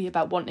 will it? It'll be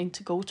about wanting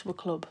to go to a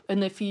club.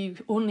 And if you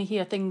only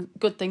hear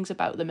good things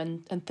about them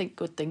and think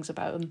good things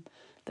about them,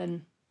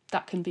 then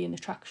that can be an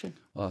attraction.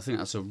 Well, I think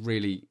that's a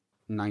really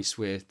nice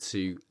way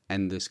to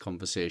end this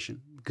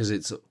conversation, because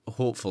it's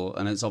hopeful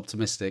and it's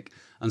optimistic.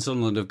 And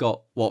Sunderland have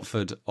got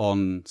Watford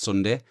on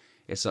Sunday.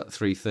 It's at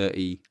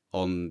 3:30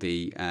 on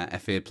the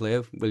FA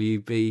Player. Will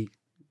you be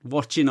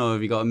watching, or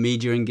have you got a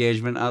media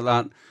engagement at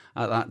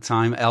that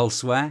time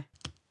elsewhere?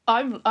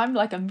 I'm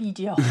like a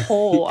media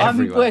whore.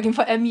 I'm working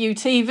for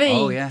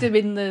MUTV,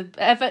 doing the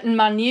Everton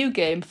Man U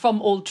game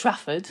from Old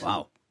Trafford.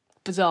 Wow.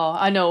 Bizarre,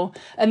 I know.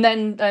 And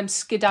then I'm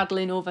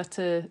skedaddling over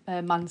to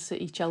Man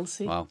City,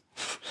 Chelsea. Wow.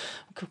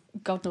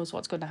 God knows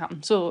what's going to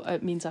happen. So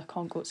it means I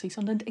can't go to see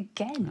Sunderland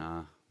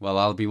again. Well,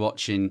 I'll be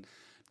watching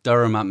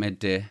Durham at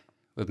midday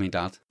with my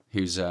dad,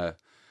 who's a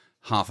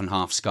half and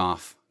half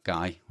scarf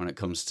guy when it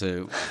comes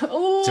to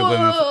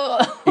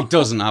women. He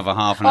doesn't have a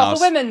half and half.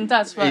 For women,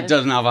 that's right. He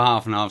doesn't have a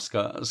half and half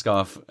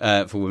scarf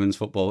for women's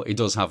football. He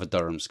does have a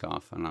Durham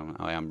scarf, and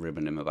I am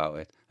ribbing him about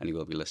it, and he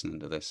will be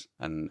listening to this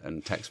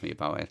and text me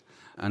about it.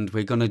 And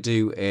we're going to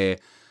do a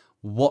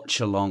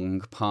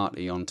watch-along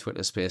party on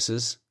Twitter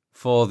Spaces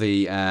for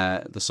the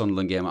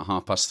Sunderland game at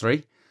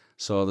 3:30.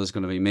 So there's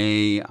going to be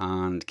me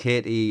and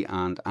Katie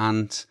and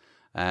Ant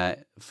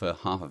for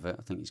half of it.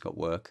 I think he's got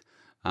work.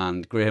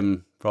 And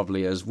Graham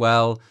probably as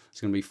well.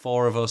 It's going to be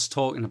 4 of us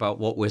talking about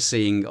what we're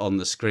seeing on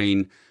the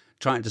screen,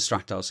 trying to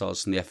distract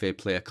ourselves from the FA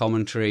Player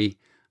commentary,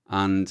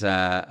 and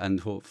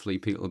hopefully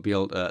people will be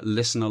able to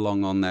listen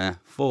along on their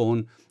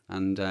phone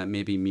and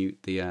maybe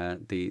mute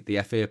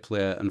the FA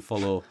Player and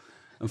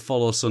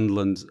follow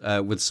Sunderland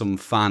with some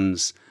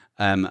fans.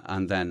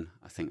 And then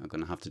I think I'm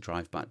going to have to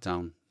drive back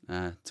down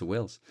to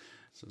Wales.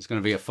 So it's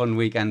going to be a fun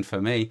weekend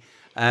for me.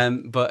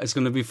 But it's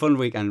going to be a fun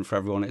weekend for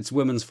everyone. It's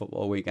Women's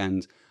Football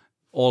Weekend.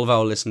 All of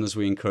our listeners,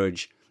 we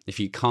encourage, if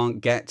you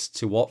can't get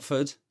to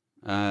Watford,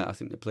 I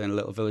think they're playing a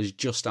little village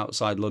just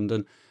outside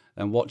London,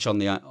 and watch on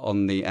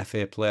the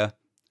FA Player.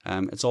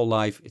 It's all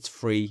live. It's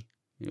free.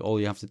 All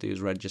you have to do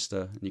is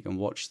register, and you can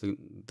watch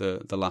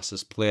the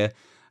lasses play.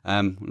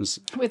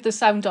 With the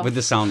sound off. With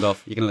the sound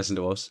off. You can listen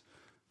to us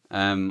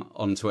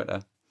on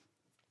Twitter.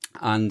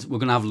 And we're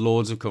going to have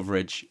loads of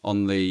coverage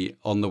on the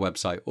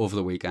website over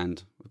the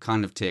weekend. We're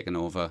kind of taken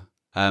over.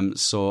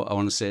 So I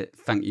want to say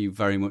thank you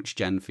very much,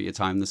 Jen, for your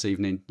time this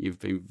evening. You've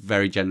been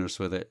very generous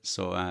with it.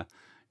 So,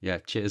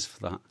 cheers for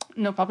that.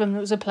 No problem. It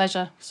was a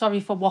pleasure. Sorry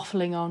for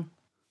waffling on.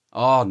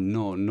 Oh,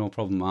 no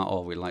problem at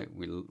all. We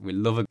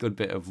love a good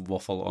bit of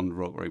waffle on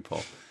Rotary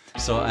Report.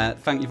 So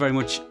thank you very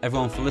much,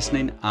 everyone, for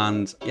listening.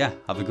 And,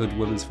 have a good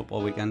Women's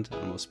Football Weekend,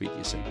 and we'll speak to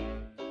you soon.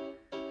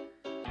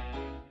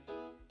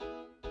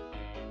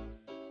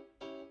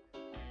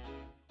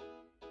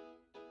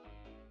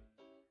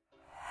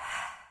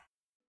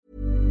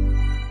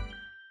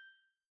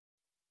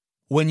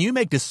 When you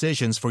make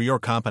decisions for your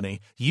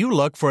company, you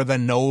look for the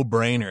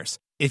no-brainers.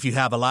 If you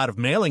have a lot of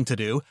mailing to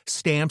do,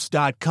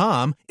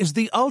 Stamps.com is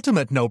the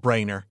ultimate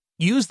no-brainer.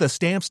 Use the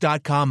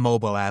Stamps.com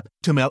mobile app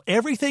to mail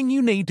everything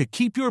you need to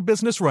keep your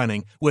business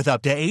running with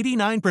up to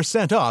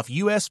 89% off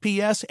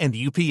USPS and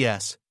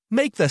UPS.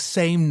 Make the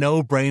same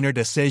no-brainer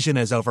decision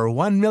as over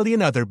 1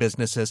 million other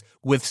businesses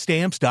with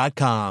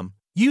Stamps.com.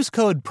 Use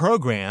code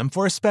PROGRAM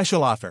for a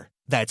special offer.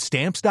 That's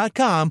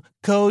Stamps.com,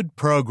 code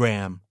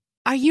PROGRAM.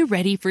 Are you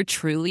ready for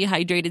truly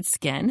hydrated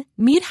skin?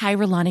 Meet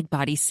Hyaluronic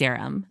Body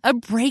Serum, a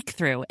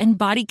breakthrough in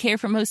body care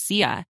from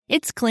Osea.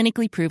 It's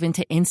clinically proven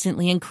to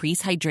instantly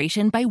increase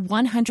hydration by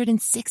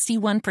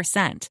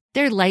 161%.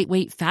 Their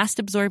lightweight,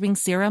 fast-absorbing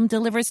serum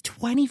delivers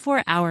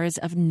 24 hours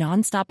of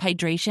nonstop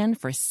hydration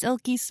for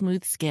silky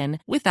smooth skin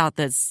without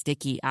the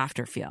sticky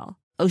afterfeel.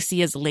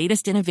 Osea's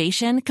latest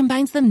innovation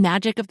combines the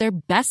magic of their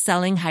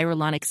best-selling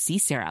hyaluronic sea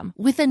serum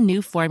with a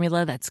new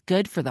formula that's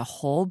good for the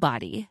whole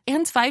body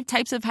and 5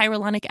 types of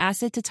hyaluronic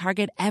acid to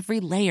target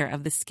every layer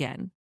of the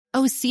skin.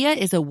 Osea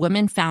is a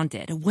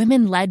women-founded,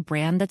 women-led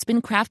brand that's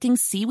been crafting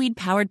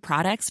seaweed-powered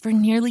products for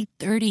nearly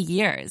 30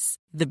 years.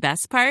 The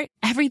best part?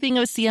 Everything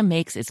Osea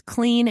makes is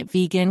clean,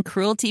 vegan,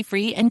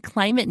 cruelty-free, and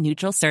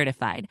climate-neutral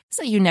certified,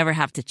 so you never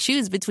have to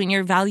choose between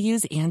your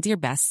values and your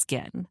best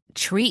skin.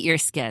 Treat your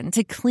skin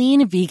to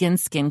clean, vegan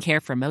skincare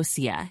from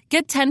Osea.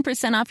 Get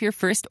 10% off your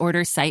first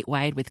order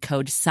site-wide with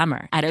code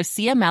SUMMER at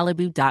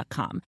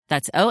OseaMalibu.com.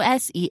 That's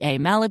OSEA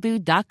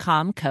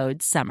Malibu.com,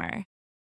 code SUMMER.